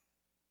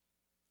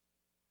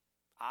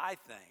 I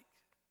think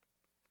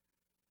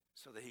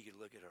so that he could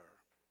look at her.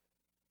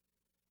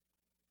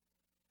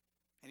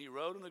 And he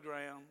wrote on the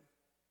ground,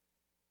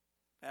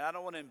 and I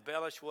don't want to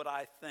embellish what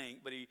I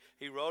think, but he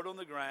wrote on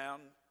the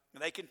ground,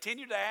 and they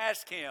continued to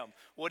ask him,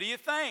 what do you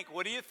think?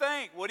 What do you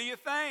think? What do you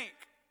think?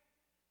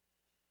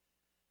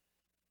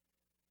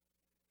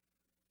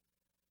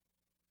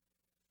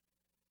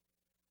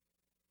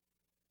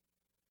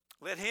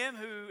 Let him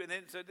who, and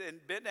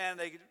bent down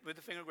with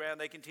the finger ground,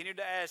 they continued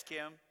to ask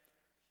him,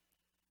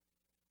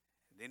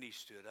 and then he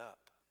stood up.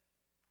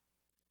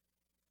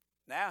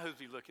 Now who's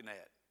he looking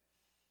at?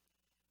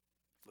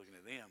 Looking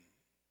at them.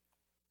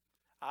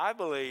 I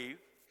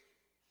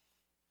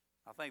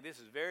think this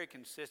is very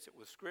consistent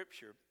with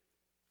Scripture.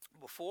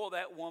 Before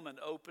that woman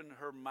opened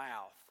her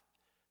mouth,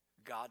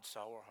 God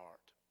saw her heart.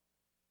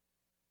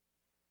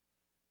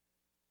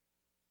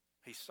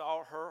 He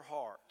saw her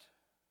heart.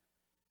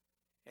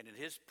 And in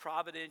his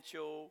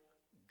providential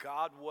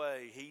God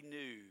way, he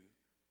knew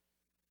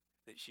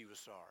that she was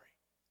sorry.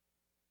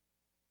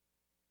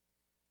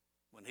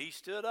 When he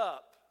stood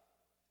up,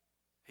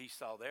 he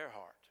saw their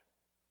heart.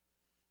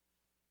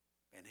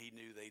 And he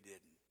knew they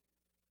didn't.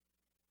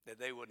 That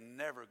they were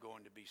never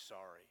going to be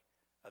sorry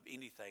of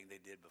anything they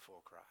did before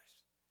Christ.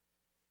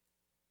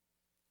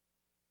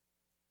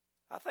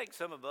 I think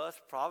some of us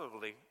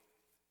probably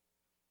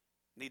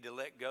need to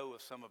let go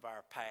of some of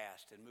our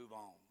past and move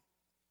on.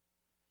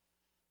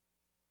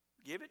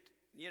 Give it,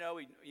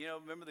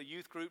 remember the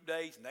youth group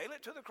days? Nail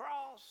it to the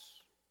cross.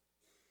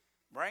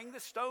 Bring the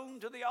stone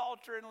to the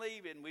altar and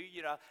leave it. And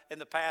in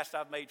the past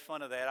I've made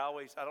fun of that.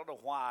 I don't know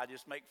why, I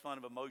just make fun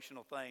of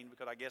emotional things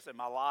because I guess in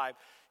my life,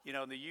 in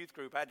the youth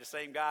group, I had the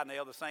same guy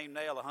nail the same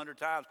nail 100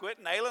 times. Quit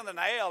nailing the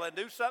nail and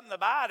do something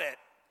about it.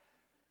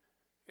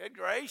 Good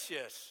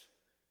gracious.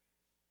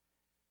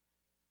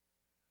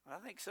 I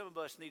think some of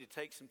us need to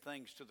take some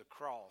things to the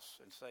cross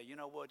and say, you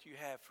know what, you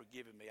have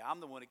forgiven me. I'm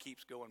the one that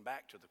keeps going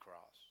back to the cross.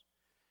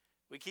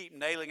 We keep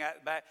nailing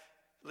it back.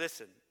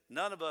 Listen,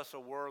 none of us are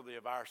worthy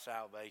of our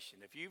salvation.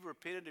 If you've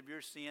repented of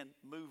your sin,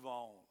 move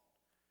on.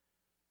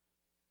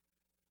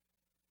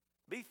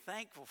 Be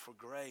thankful for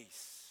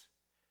grace.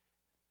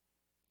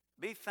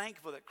 Be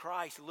thankful that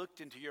Christ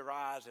looked into your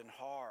eyes and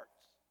heart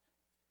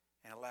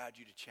and allowed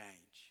you to change.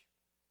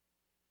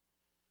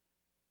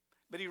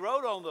 But he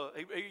wrote on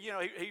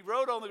he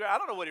wrote on the ground. I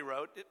don't know what he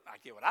wrote. I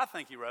get what I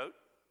think he wrote.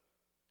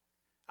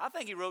 I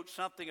think he wrote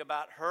something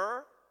about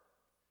her,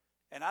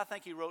 and I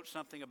think he wrote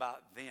something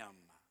about them.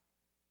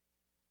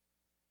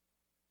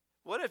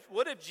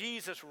 What if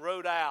Jesus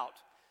wrote out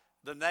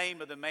the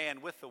name of the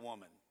man with the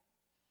woman?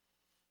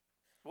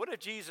 What if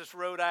Jesus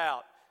wrote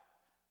out,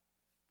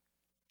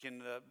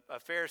 can a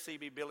Pharisee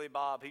be Billy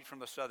Bob? He's from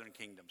the southern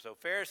kingdom. So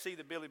Pharisee,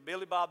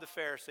 Billy Bob the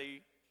Pharisee.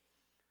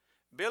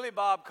 Billy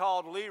Bob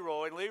called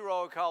Leroy, and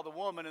Leroy called the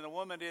woman, and the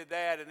woman did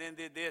that and then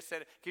did this.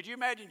 Could you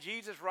imagine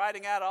Jesus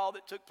writing out all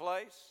that took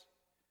place?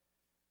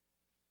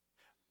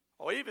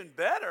 Or even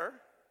better,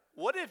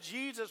 what if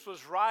Jesus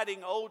was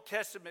writing Old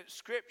Testament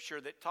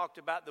scripture that talked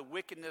about the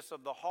wickedness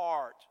of the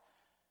heart?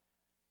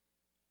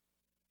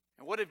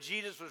 And what if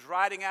Jesus was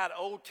writing out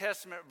Old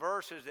Testament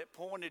verses that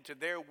pointed to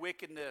their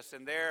wickedness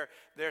and their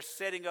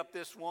setting up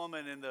this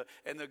woman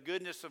and the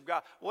goodness of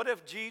God? What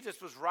if Jesus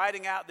was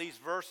writing out these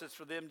verses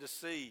for them to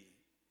see?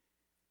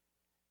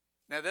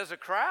 Now, there's a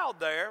crowd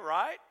there,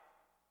 right?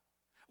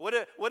 What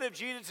if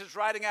Jesus is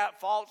writing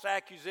out false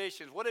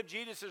accusations? What if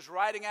Jesus is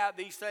writing out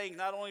these things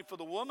not only for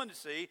the woman to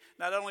see,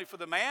 not only for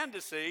the man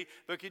to see,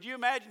 but could you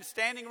imagine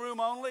standing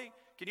room only?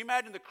 Can you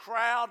imagine the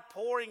crowd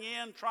pouring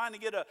in, trying to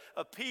get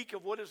a peek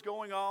of what is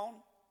going on?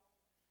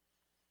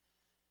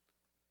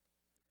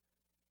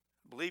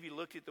 I believe he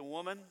looked at the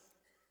woman.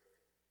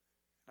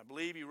 I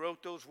believe he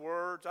wrote those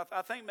words.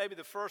 I think maybe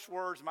the first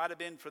words might have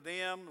been for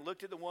them.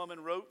 Looked at the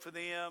woman, wrote for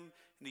them,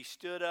 and he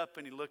stood up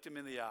and he looked him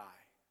in the eye.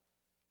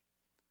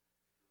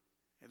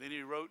 And then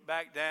he wrote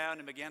back down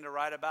and began to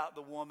write about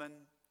the woman.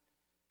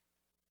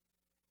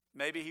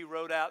 Maybe he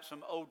wrote out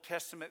some Old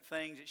Testament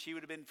things that she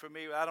would have been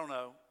familiar with. I don't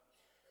know.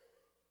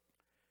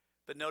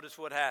 But notice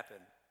what happened.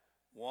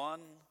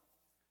 One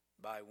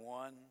by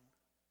one,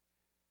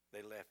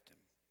 they left him.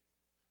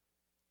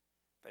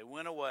 They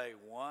went away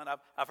one.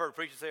 I've heard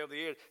preachers say over the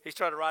years, he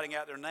started writing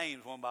out their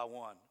names one by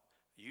one.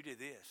 You did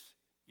this.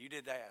 You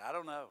did that. I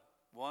don't know.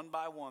 One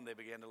by one, they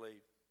began to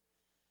leave.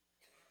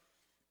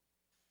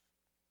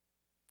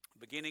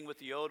 Beginning with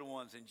the older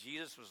ones, and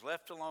Jesus was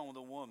left alone with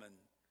a woman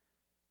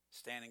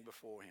standing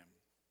before him.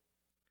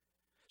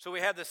 So we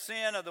have the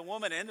sin of the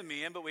woman and the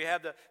men, but we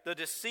have the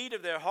deceit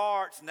of their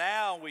hearts.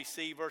 Now we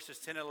see verses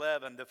 10 and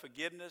 11, the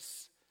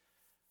forgiveness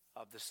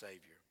of the Savior.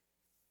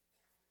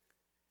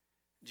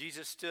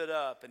 Jesus stood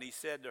up and he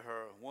said to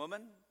her,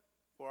 "Woman,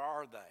 where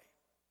are they?"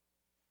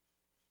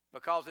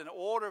 Because in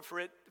order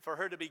for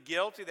her to be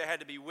guilty, there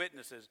had to be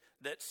witnesses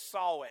that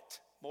saw it.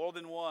 More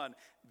than one.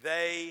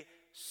 They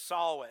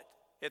saw it.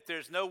 If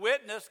there's no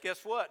witness,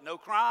 guess what? No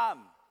crime.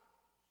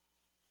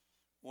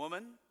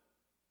 Woman,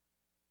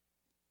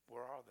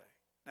 where are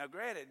they? Now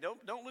granted,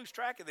 don't lose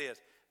track of this.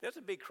 There's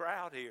a big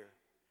crowd here.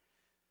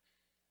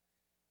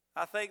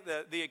 I think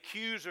the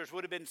accusers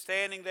would have been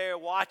standing there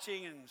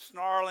watching and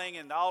snarling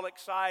and all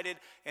excited.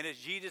 And as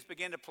Jesus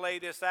began to play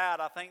this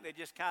out, I think they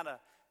just kind of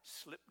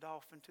slipped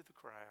off into the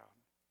crowd.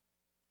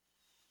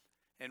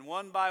 And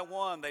one by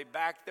one, they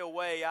backed their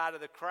way out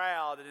of the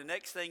crowd. And the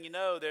next thing you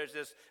know, there's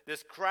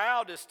this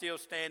crowd is still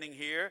standing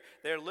here.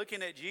 They're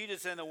looking at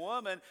Jesus and the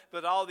woman,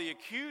 but all the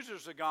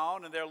accusers are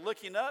gone. And they're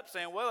looking up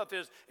saying, well,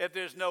 if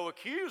there's no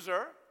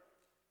accuser.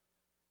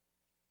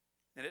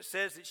 And it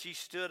says that she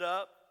stood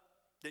up,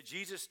 that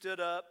Jesus stood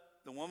up.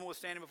 The woman was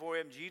standing before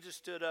him. Jesus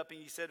stood up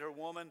and he said to her,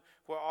 "Woman,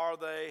 where are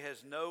they?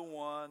 Has no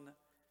one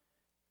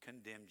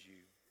condemned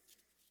you?"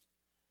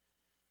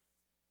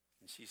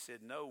 And she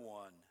said, "No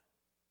one,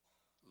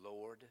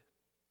 Lord."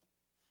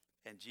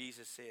 And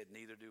Jesus said,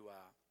 "Neither do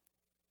I."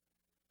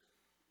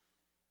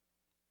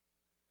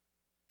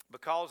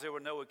 Because there were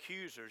no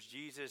accusers,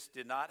 Jesus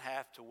did not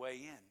have to weigh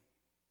in.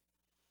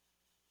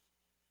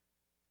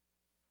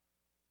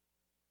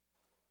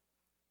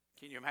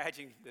 Can you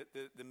imagine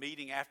the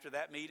meeting after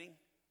that meeting?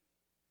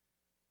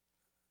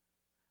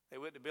 They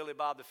went to Billy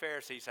Bob the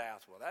Pharisee's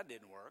house. Well, that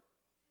didn't work.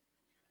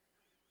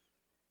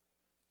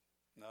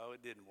 No,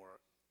 it didn't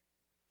work.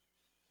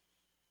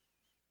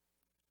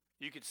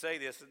 You could say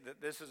this,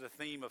 that this is a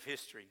theme of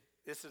history.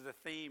 This is the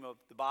theme of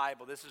the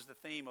Bible. This is the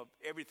theme of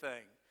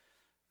everything.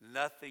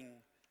 Nothing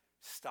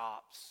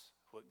stops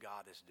what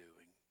God is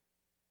doing,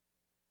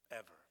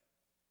 ever.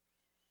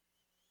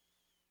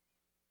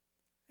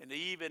 And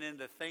even in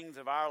the things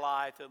of our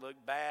life that look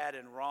bad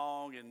and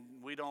wrong and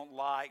we don't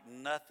like,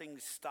 nothing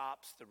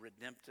stops the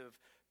redemptive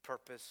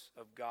purpose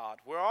of God.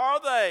 Where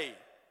are they?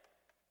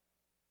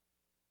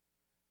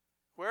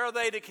 Where are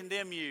they to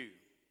condemn you?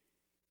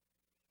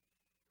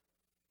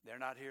 They're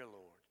not here, Lord.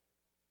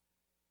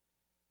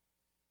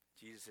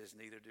 Jesus says,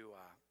 neither do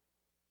I.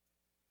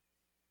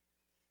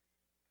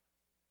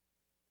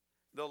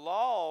 The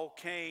law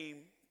came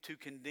to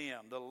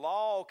condemn. The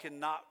law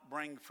cannot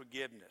bring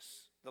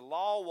forgiveness. The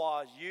law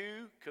was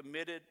you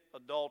committed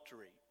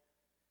adultery.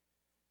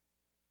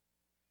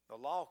 The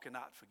law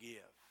cannot forgive.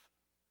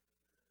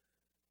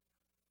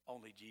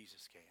 Only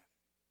Jesus can.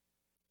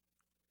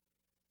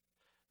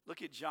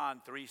 Look at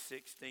John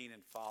 3:16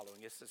 and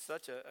following. It's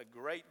such a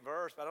great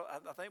verse, but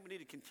I think we need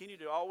to continue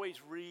to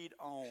always read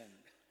on.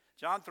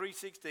 John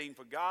 3:16,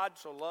 for God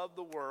so loved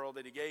the world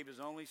that he gave his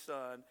only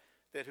Son,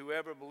 that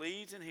whoever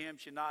believes in him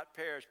should not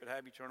perish but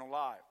have eternal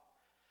life.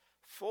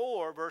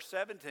 For, verse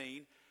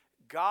 17,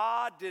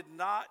 God did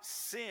not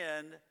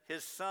send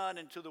his Son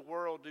into the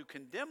world to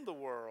condemn the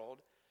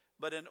world,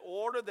 but in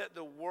order that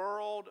the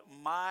world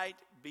might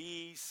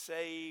be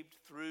saved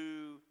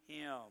through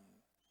him.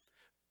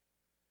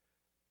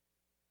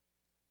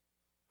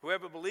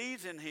 Whoever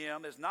believes in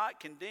him is not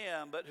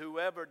condemned, but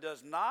whoever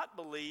does not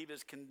believe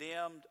is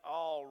condemned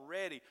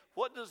already.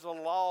 What does the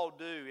law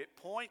do? It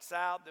points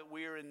out that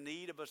we are in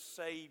need of a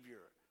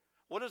Savior.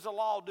 What does the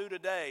law do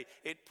today?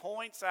 It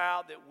points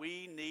out that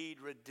we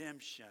need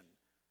redemption.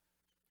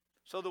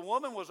 So the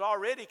woman was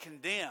already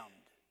condemned.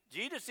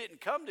 Jesus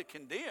didn't come to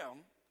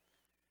condemn.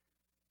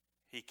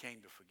 He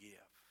came to forgive.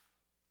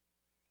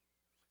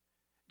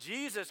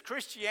 Jesus,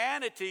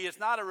 Christianity is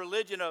not a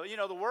religion of,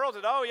 the world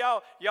said,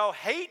 oh, y'all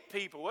hate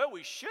people. Well,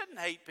 we shouldn't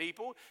hate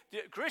people.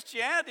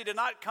 Christianity did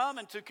not come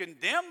and to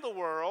condemn the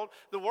world.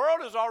 The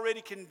world is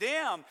already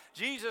condemned.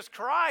 Jesus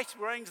Christ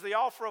brings the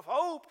offer of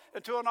hope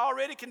into an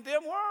already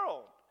condemned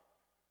world.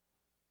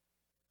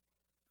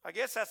 I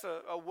guess that's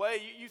a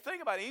way, you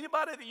think about it.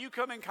 Anybody that you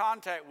come in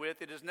contact with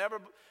that has never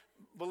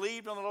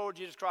believed on the Lord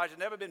Jesus Christ, has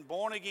never been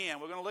born again.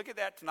 We're going to look at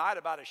that tonight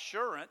about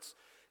assurance.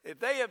 If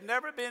they have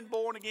never been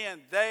born again,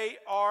 they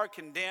are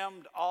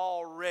condemned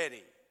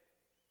already.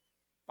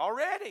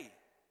 Already.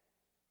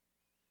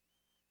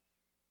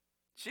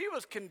 She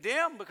was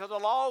condemned because the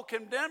law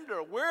condemned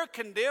her. We're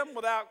condemned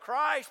without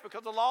Christ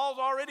because the law's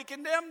already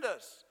condemned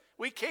us.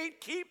 We can't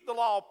keep the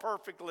law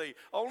perfectly.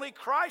 Only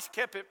Christ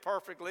kept it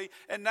perfectly.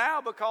 And now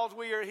because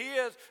we are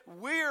his,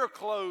 we're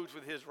clothed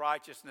with his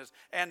righteousness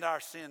and our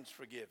sins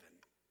forgiven.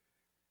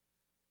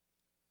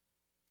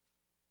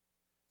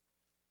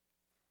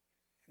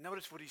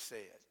 Notice what he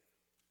said.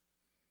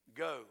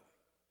 Go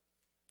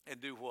and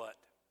do what?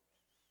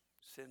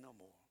 Sin no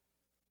more.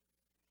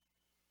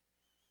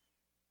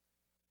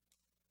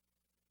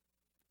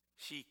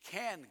 She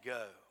can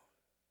go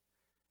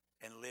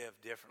and live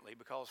differently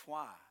because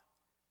why?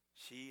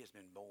 She has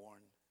been born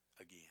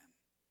again.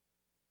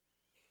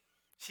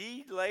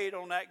 She laid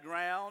on that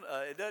ground.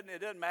 It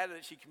doesn't matter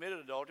that she committed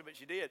adultery, but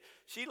she did.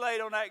 She laid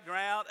on that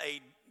ground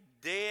a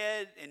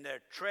dead in their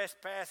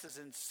trespasses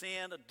and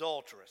sin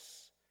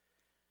adulteress.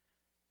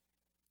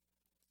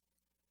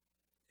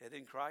 And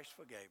then Christ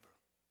forgave her.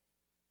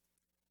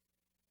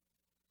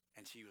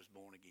 And she was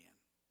born again.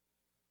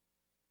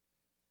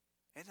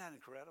 Isn't that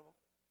incredible?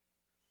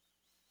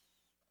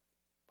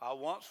 I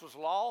once was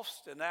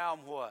lost, and now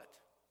I'm what?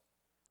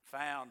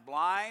 Found.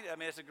 Blind. I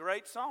mean, it's a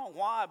great song.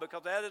 Why?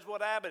 Because that is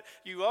what happened.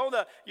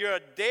 You're a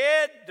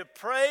dead,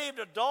 depraved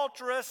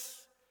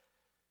adulteress.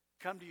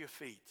 Come to your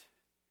feet.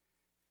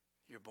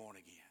 You're born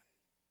again.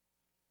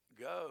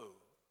 Go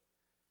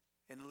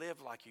and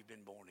live like you've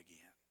been born again.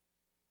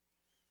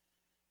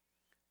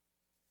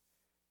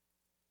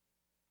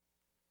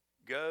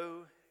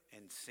 Go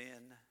and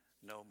sin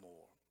no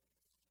more.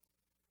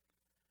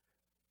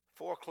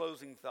 4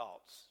 closing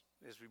thoughts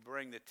as we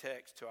bring the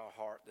text to our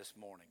heart this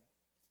morning.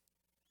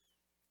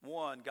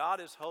 1, God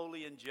is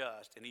holy and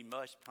just, and he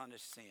must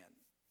punish sin.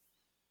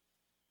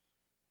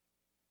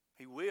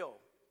 He will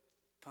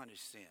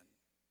punish sin.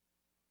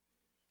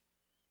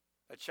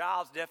 A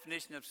child's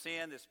definition of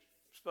sin that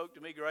spoke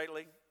to me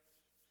greatly.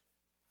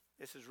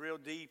 This is real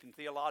deep and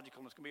theological,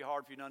 and it's going to be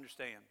hard for you to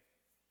understand.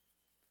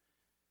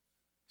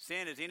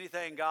 Sin is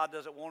anything God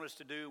doesn't want us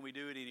to do, and we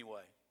do it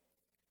anyway.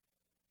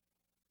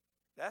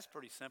 That's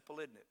pretty simple,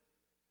 isn't it?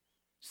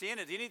 Sin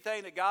is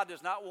anything that God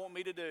does not want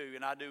me to do,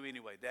 and I do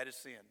anyway. That is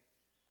sin.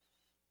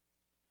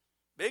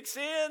 Big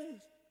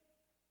sin,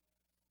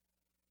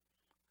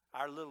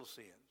 our little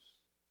sins.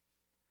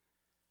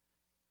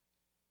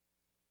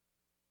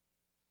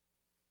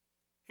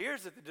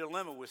 Here's the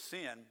dilemma with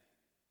sin.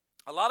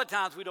 A lot of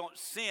times we don't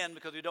sin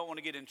because we don't want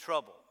to get in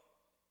trouble.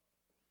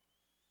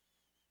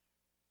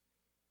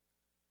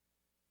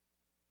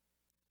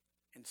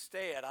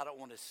 Instead, I don't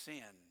want to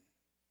sin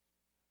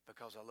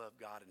because I love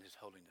God and His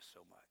holiness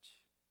so much.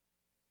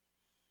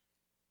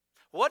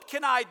 What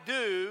can I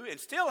do and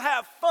still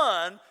have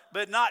fun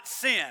but not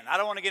sin? I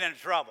don't want to get into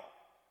trouble.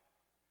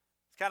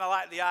 It's kind of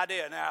like the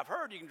idea. Now, I've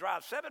heard you can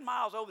drive 7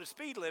 miles over the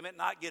speed limit and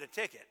not get a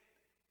ticket.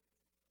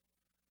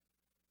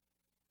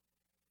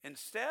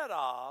 Instead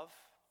of,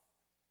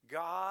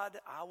 God,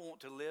 I want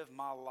to live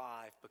my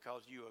life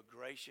because you are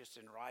gracious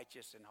and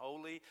righteous and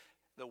holy.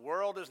 The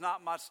world is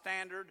not my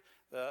standard.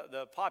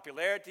 The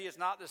popularity is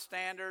not the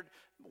standard.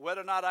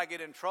 Whether or not I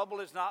get in trouble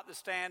is not the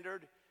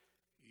standard.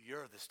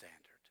 You're the standard.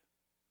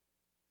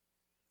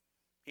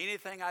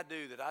 Anything I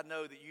do that I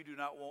know that you do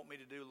not want me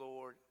to do,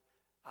 Lord,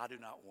 I do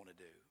not want to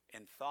do.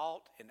 In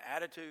thought, in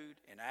attitude,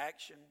 in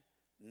action,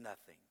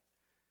 nothing.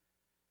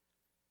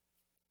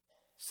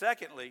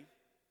 Secondly,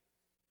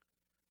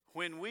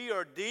 when we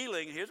are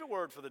dealing, here's a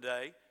word for the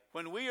day,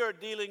 when we are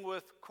dealing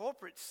with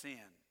corporate sin,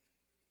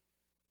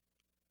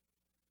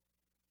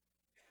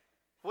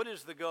 what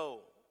is the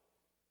goal?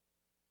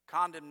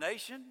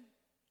 Condemnation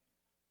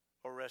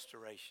or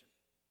restoration?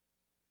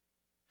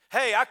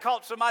 Hey, I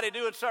caught somebody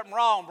doing something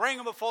wrong. Bring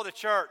them before the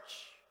church.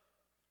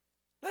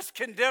 Let's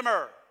condemn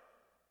her.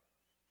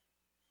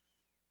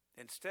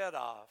 Instead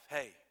of,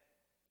 hey,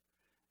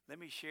 let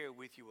me share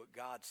with you what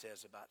God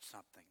says about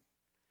something.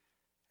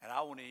 And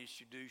I want to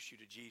introduce you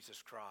to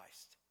Jesus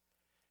Christ.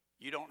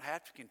 You don't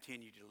have to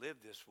continue to live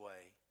this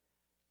way,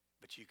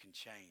 but you can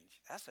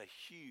change. That's a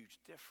huge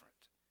difference.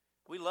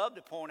 We love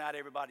to point out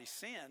everybody's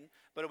sin,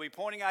 but are we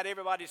pointing out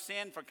everybody's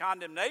sin for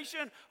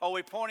condemnation, or are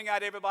we pointing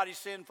out everybody's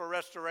sin for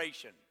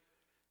restoration?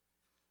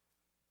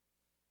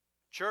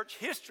 Church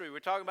history, we're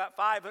talking about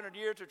 500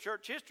 years of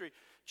church history.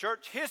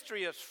 Church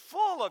history is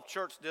full of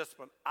church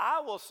discipline.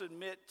 I will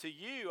submit to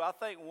you, I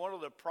think one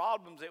of the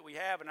problems that we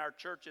have in our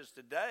churches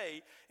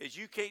today is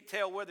you can't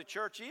tell where the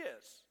church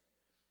is.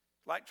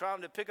 Like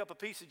trying to pick up a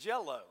piece of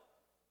Jell-O.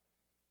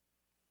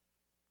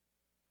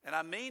 And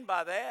I mean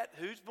by that,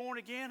 who's born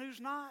again,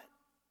 who's not?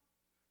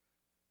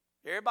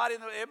 Everybody,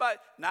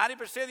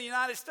 90% of the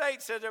United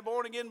States says they're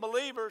born again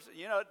believers.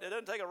 You know, it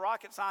doesn't take a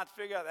rocket science to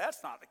figure out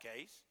that's not the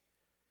case.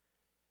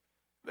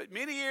 But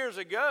many years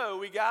ago,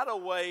 we got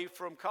away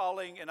from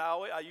calling, and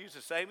I use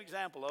the same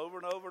example over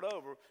and over and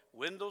over,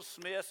 Wendell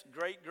Smith's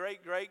great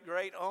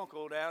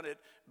uncle down at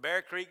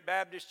Bear Creek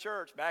Baptist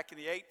Church back in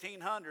the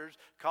 1800s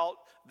caught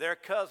their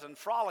cousin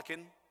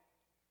frolicking.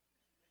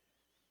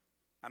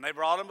 And they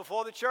brought him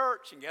before the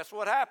church, and guess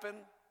what happened?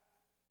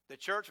 The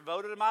church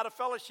voted him out of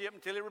fellowship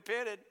until he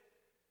repented.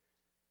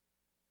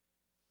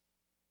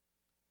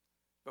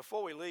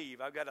 Before we leave,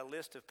 I've got a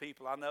list of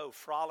people I know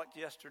frolicked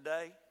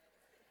yesterday.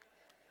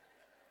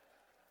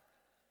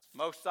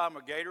 Most of them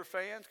are Gator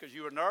fans because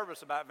you were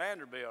nervous about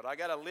Vanderbilt. I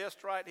got a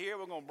list right here.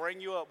 We're going to bring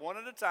you up one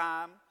at a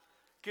time.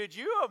 Could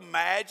you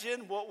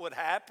imagine what would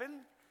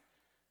happen?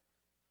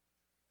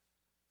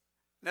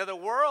 Now, the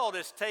world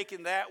has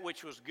taken that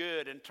which was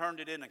good and turned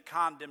it into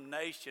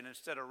condemnation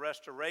instead of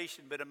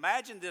restoration. But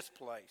imagine this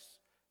place.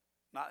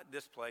 Not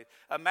this place.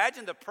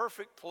 Imagine the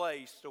perfect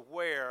place to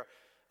where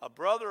a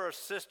brother or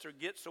sister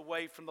gets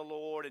away from the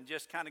Lord and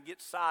just kind of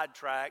gets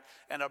sidetracked,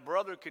 and a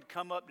brother could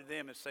come up to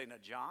them and say, now,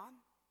 John,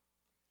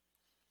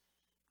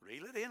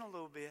 reel it in a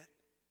little bit.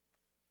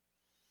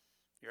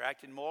 You're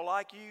acting more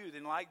like you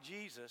than like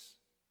Jesus.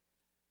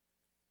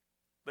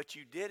 But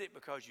you did it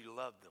because you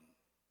loved them.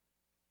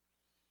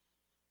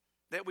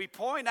 That we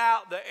point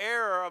out the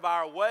error of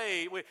our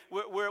way.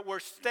 We're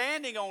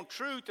standing on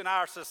truth in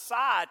our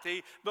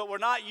society, but we're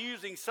not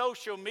using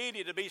social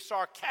media to be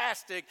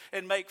sarcastic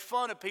and make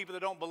fun of people that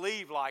don't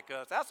believe like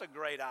us. That's a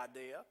great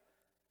idea.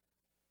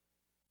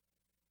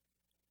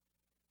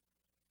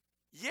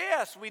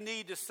 Yes, we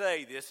need to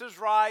say this is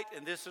right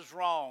and this is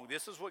wrong.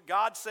 This is what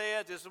God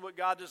says. This is what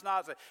God does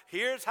not say.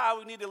 Here's how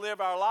we need to live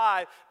our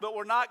life. But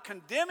we're not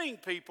condemning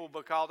people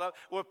because of it.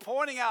 We're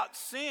pointing out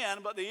sin,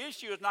 but the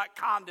issue is not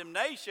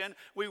condemnation.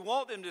 We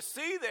want them to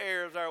see the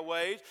errors of our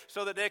ways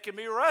so that there can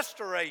be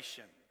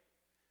restoration.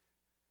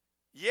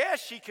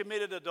 Yes, she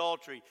committed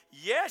adultery.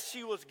 Yes,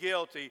 she was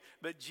guilty.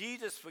 But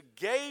Jesus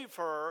forgave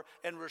her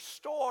and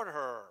restored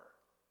her.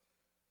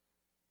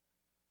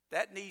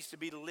 That needs to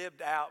be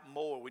lived out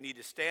more. We need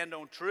to stand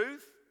on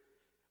truth.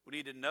 We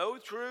need to know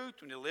truth.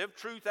 We need to live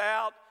truth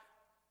out.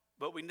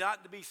 But we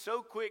not to be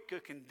so quick to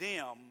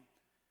condemn,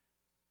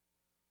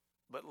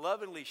 but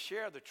lovingly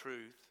share the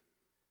truth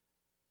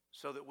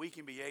so that we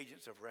can be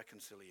agents of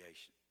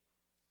reconciliation.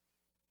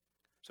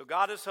 So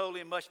God is holy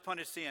and must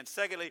punish sin.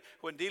 Secondly,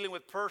 when dealing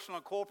with personal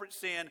and corporate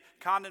sin,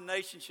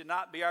 condemnation should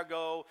not be our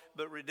goal,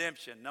 but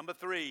redemption. Number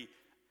 3,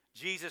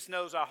 Jesus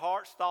knows our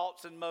hearts,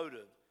 thoughts, and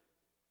motives.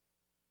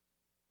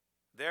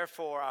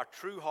 Therefore, our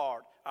true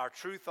heart, our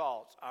true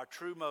thoughts, our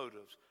true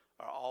motives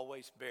are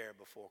always bare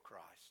before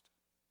Christ.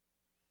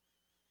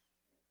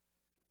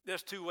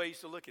 There's two ways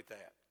to look at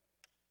that.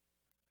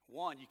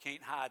 One, you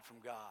can't hide from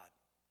God.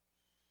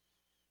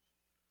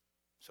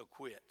 So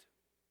quit.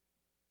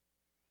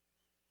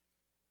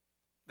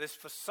 This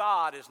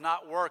facade is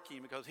not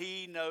working because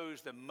he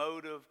knows the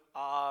motive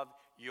of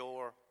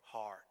your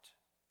heart.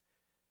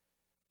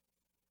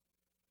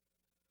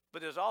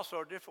 But there's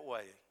also a different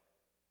way.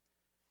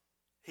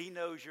 He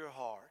knows your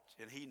heart,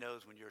 and he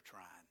knows when you're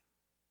trying.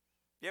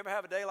 You ever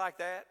have a day like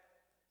that?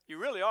 You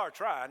really are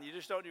trying. You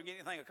just don't get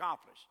anything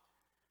accomplished.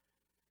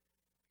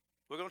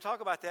 We're going to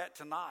talk about that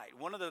tonight.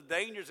 One of the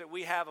dangers that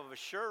we have of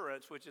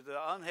assurance, which is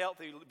the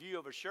unhealthy view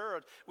of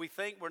assurance, we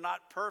think we're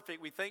not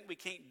perfect. We think we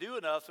can't do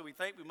enough, so we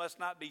think we must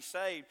not be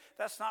saved.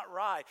 That's not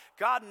right.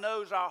 God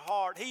knows our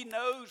heart. He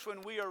knows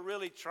when we are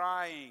really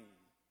trying.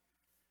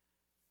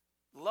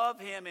 Love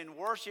him and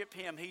worship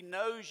him. He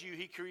knows you.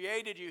 He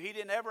created you. He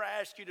didn't ever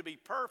ask you to be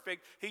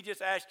perfect. He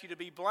just asked you to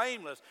be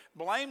blameless.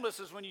 Blameless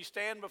is when you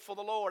stand before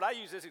the Lord. I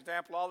use this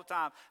example all the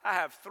time. I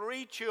have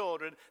 3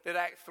 children that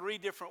act 3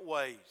 different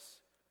ways.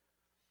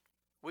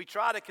 We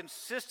try to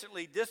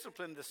consistently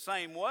discipline the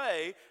same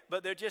way,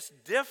 but they're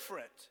just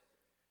different.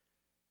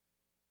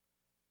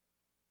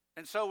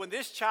 And so when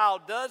this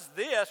child does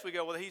this, we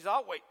go, well,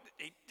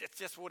 it's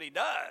just what he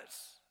does.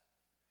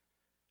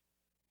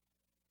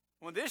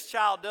 When this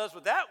child does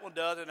what that one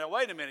does, and now,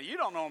 wait a minute, you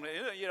don't know him.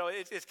 You know,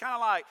 it's kind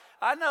of like,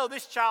 I know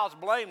this child's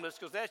blameless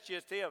because that's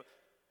just him.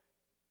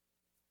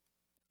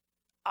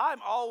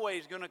 I'm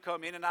always going to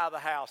come in and out of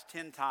the house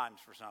 10 times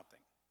for something.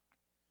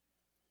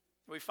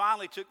 We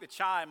finally took the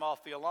chime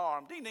off the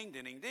alarm. Ding, ding,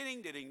 ding, ding,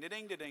 ding, ding, ding,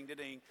 ding, ding, ding,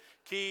 ding.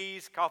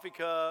 Keys, coffee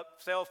cup,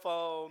 cell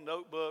phone,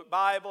 notebook,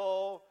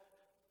 Bible.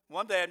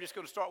 One day I'm just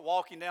going to start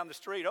walking down the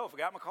street. Oh, I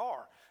forgot my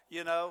car,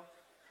 you know.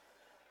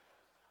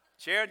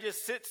 Sharon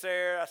just sits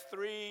there. That's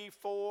 3,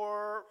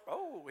 4.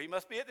 Oh, he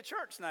must be at the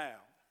church now.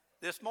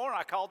 This morning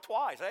I called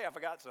twice. Hey, I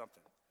forgot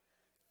something.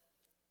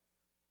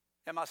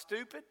 Am I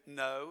stupid?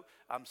 No.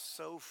 I'm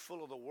so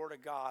full of the Word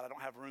of God, I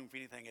don't have room for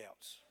anything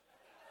else.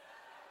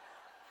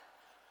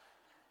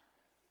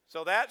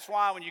 So that's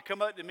why when you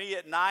come up to me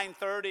at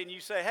 9:30 and you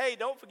say, hey,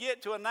 don't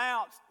forget to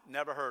announce,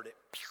 never heard it.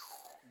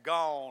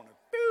 Gone.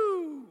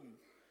 Boom.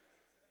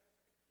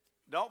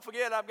 Don't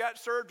forget I've got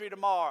surgery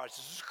tomorrow.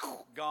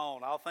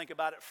 Gone. I'll think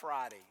about it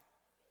Friday.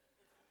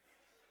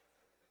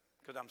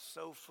 Because I'm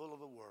so full of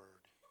the Word.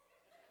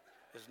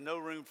 There's no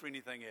room for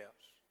anything else.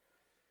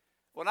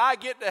 When I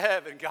get to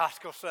heaven, God's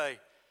going to say,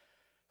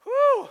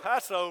 whew,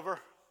 that's over.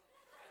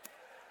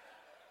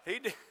 He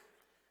did.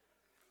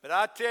 But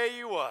I tell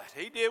you what,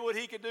 he did what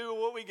he could do with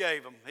what we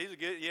gave him. He's a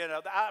good,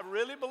 I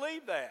really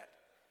believe that.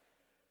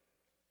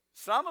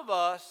 Some of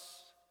us,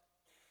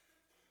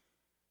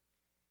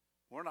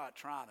 we're not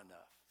trying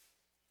enough.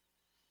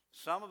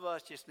 Some of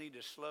us just need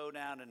to slow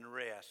down and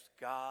rest.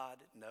 God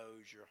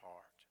knows your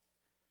heart.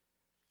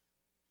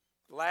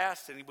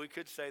 Last, and we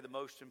could say the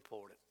most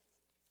important.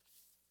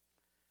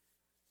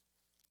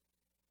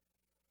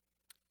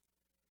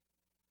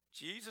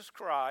 Jesus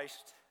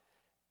Christ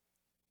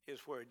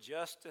is where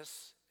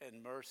justice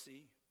and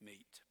mercy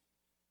meet.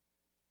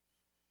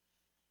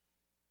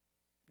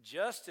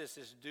 Justice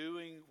is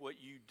doing what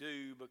you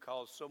do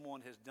because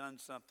someone has done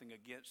something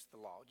against the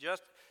law.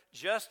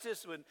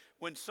 Justice,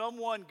 when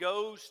someone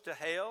goes to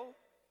hell,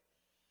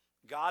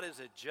 God is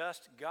a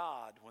just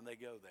God when they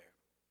go there.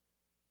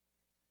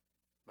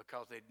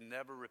 Because they'd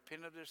never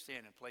repent of their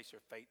sin and place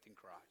their faith in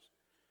Christ.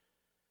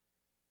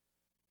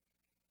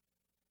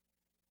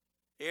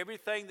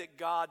 Everything that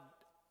God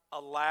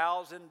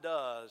allows and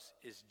does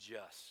is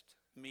just,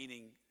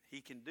 meaning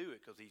he can do it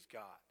because he's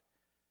God.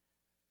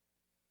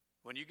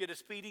 When you get a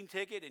speeding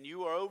ticket and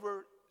you are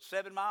over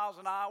 7 miles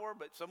an hour,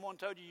 but someone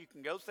told you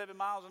can go 7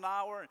 miles an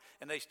hour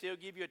and they still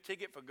give you a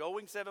ticket for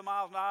going 7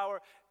 miles an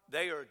hour,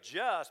 they are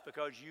just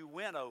because you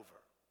went over.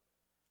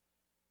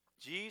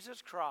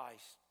 Jesus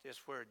Christ is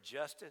where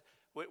justice,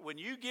 when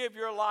you give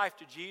your life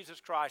to Jesus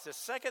Christ, the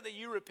second that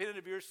you repented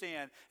of your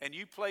sin and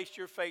you placed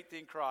your faith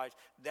in Christ,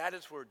 that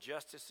is where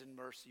justice and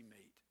mercy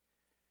meet.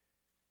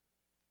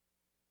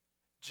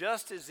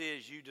 Justice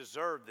is you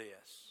deserve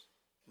this.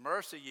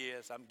 Mercy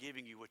is I'm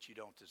giving you what you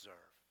don't deserve.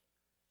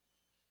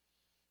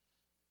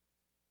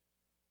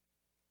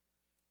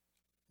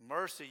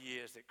 Mercy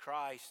is that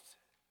Christ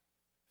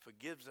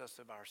forgives us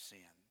of our sin.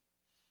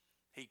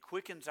 He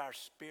quickens our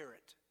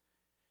spirit.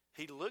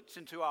 He looks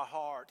into our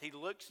heart. He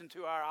looks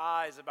into our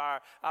eyes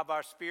of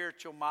our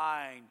spiritual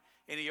mind.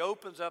 And he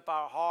opens up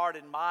our heart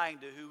and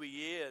mind to who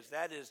he is.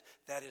 That is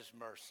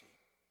mercy.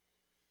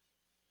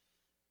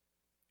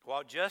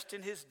 While just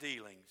in his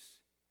dealings,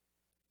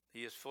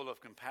 he is full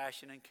of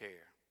compassion and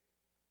care.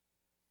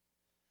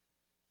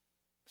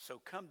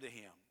 So come to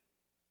him.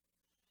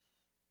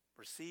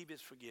 Receive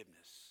his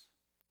forgiveness.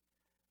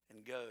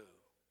 And go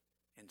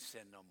and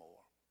sin no more.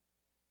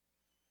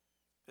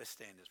 Let's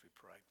stand as we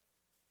pray.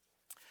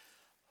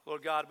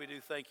 Lord God, we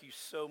do thank you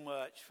so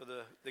much for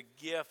the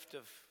gift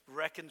of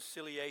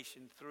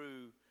reconciliation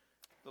through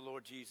the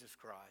Lord Jesus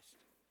Christ.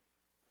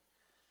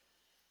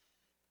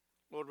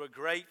 Lord, we're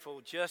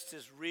grateful, just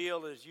as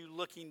real as you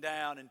looking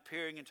down and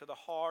peering into the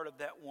heart of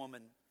that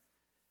woman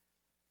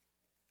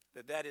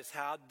that is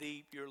how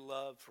deep your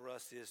love for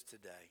us is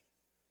today.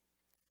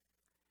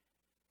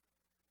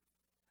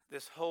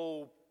 This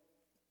whole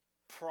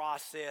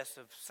process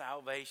of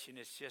salvation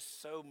is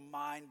just so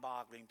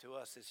mind-boggling to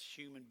us as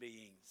human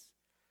beings.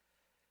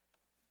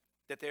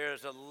 That there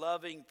is a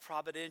loving,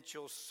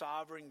 providential,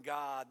 sovereign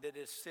God that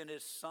has sent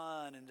His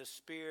Son and the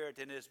Spirit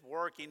and is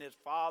working as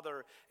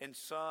Father and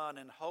Son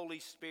and Holy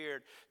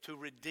Spirit to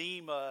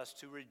redeem us,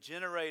 to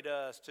regenerate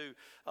us, to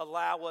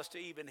allow us to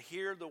even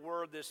hear the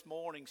Word this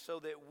morning so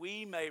that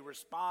we may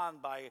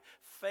respond by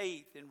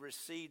faith and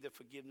receive the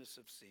forgiveness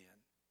of sin.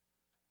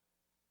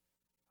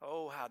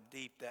 Oh, how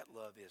deep that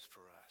love is for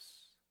us.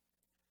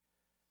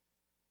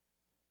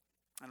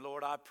 And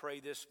Lord, I pray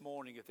this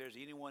morning, if there's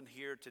anyone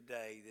here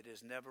today that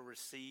has never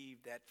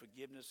received that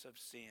forgiveness of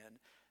sin,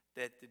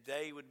 that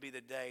today would be the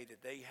day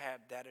that they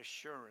have that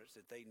assurance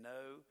that they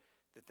know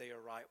that they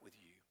are right with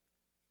you.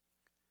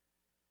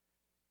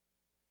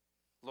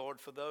 Lord,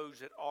 for those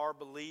that are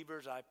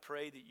believers, I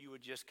pray that you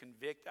would just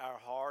convict our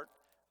heart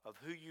of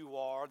who you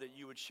are, that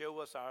you would show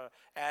us our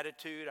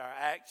attitude, our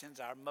actions,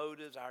 our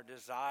motives, our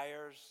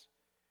desires.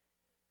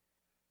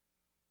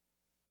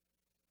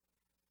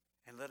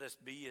 And let us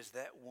be as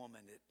that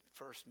woman that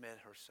first met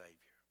her Savior.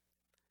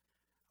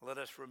 Let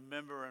us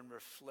remember and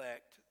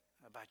reflect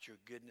about your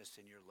goodness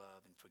and your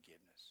love and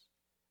forgiveness.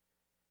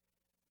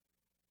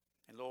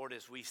 And Lord,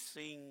 as we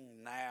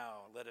sing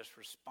now, let us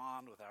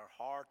respond with our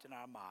heart and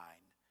our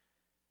mind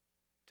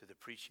to the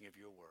preaching of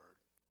your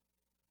word.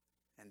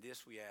 And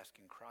this we ask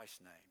in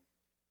Christ's name.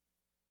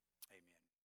 Amen.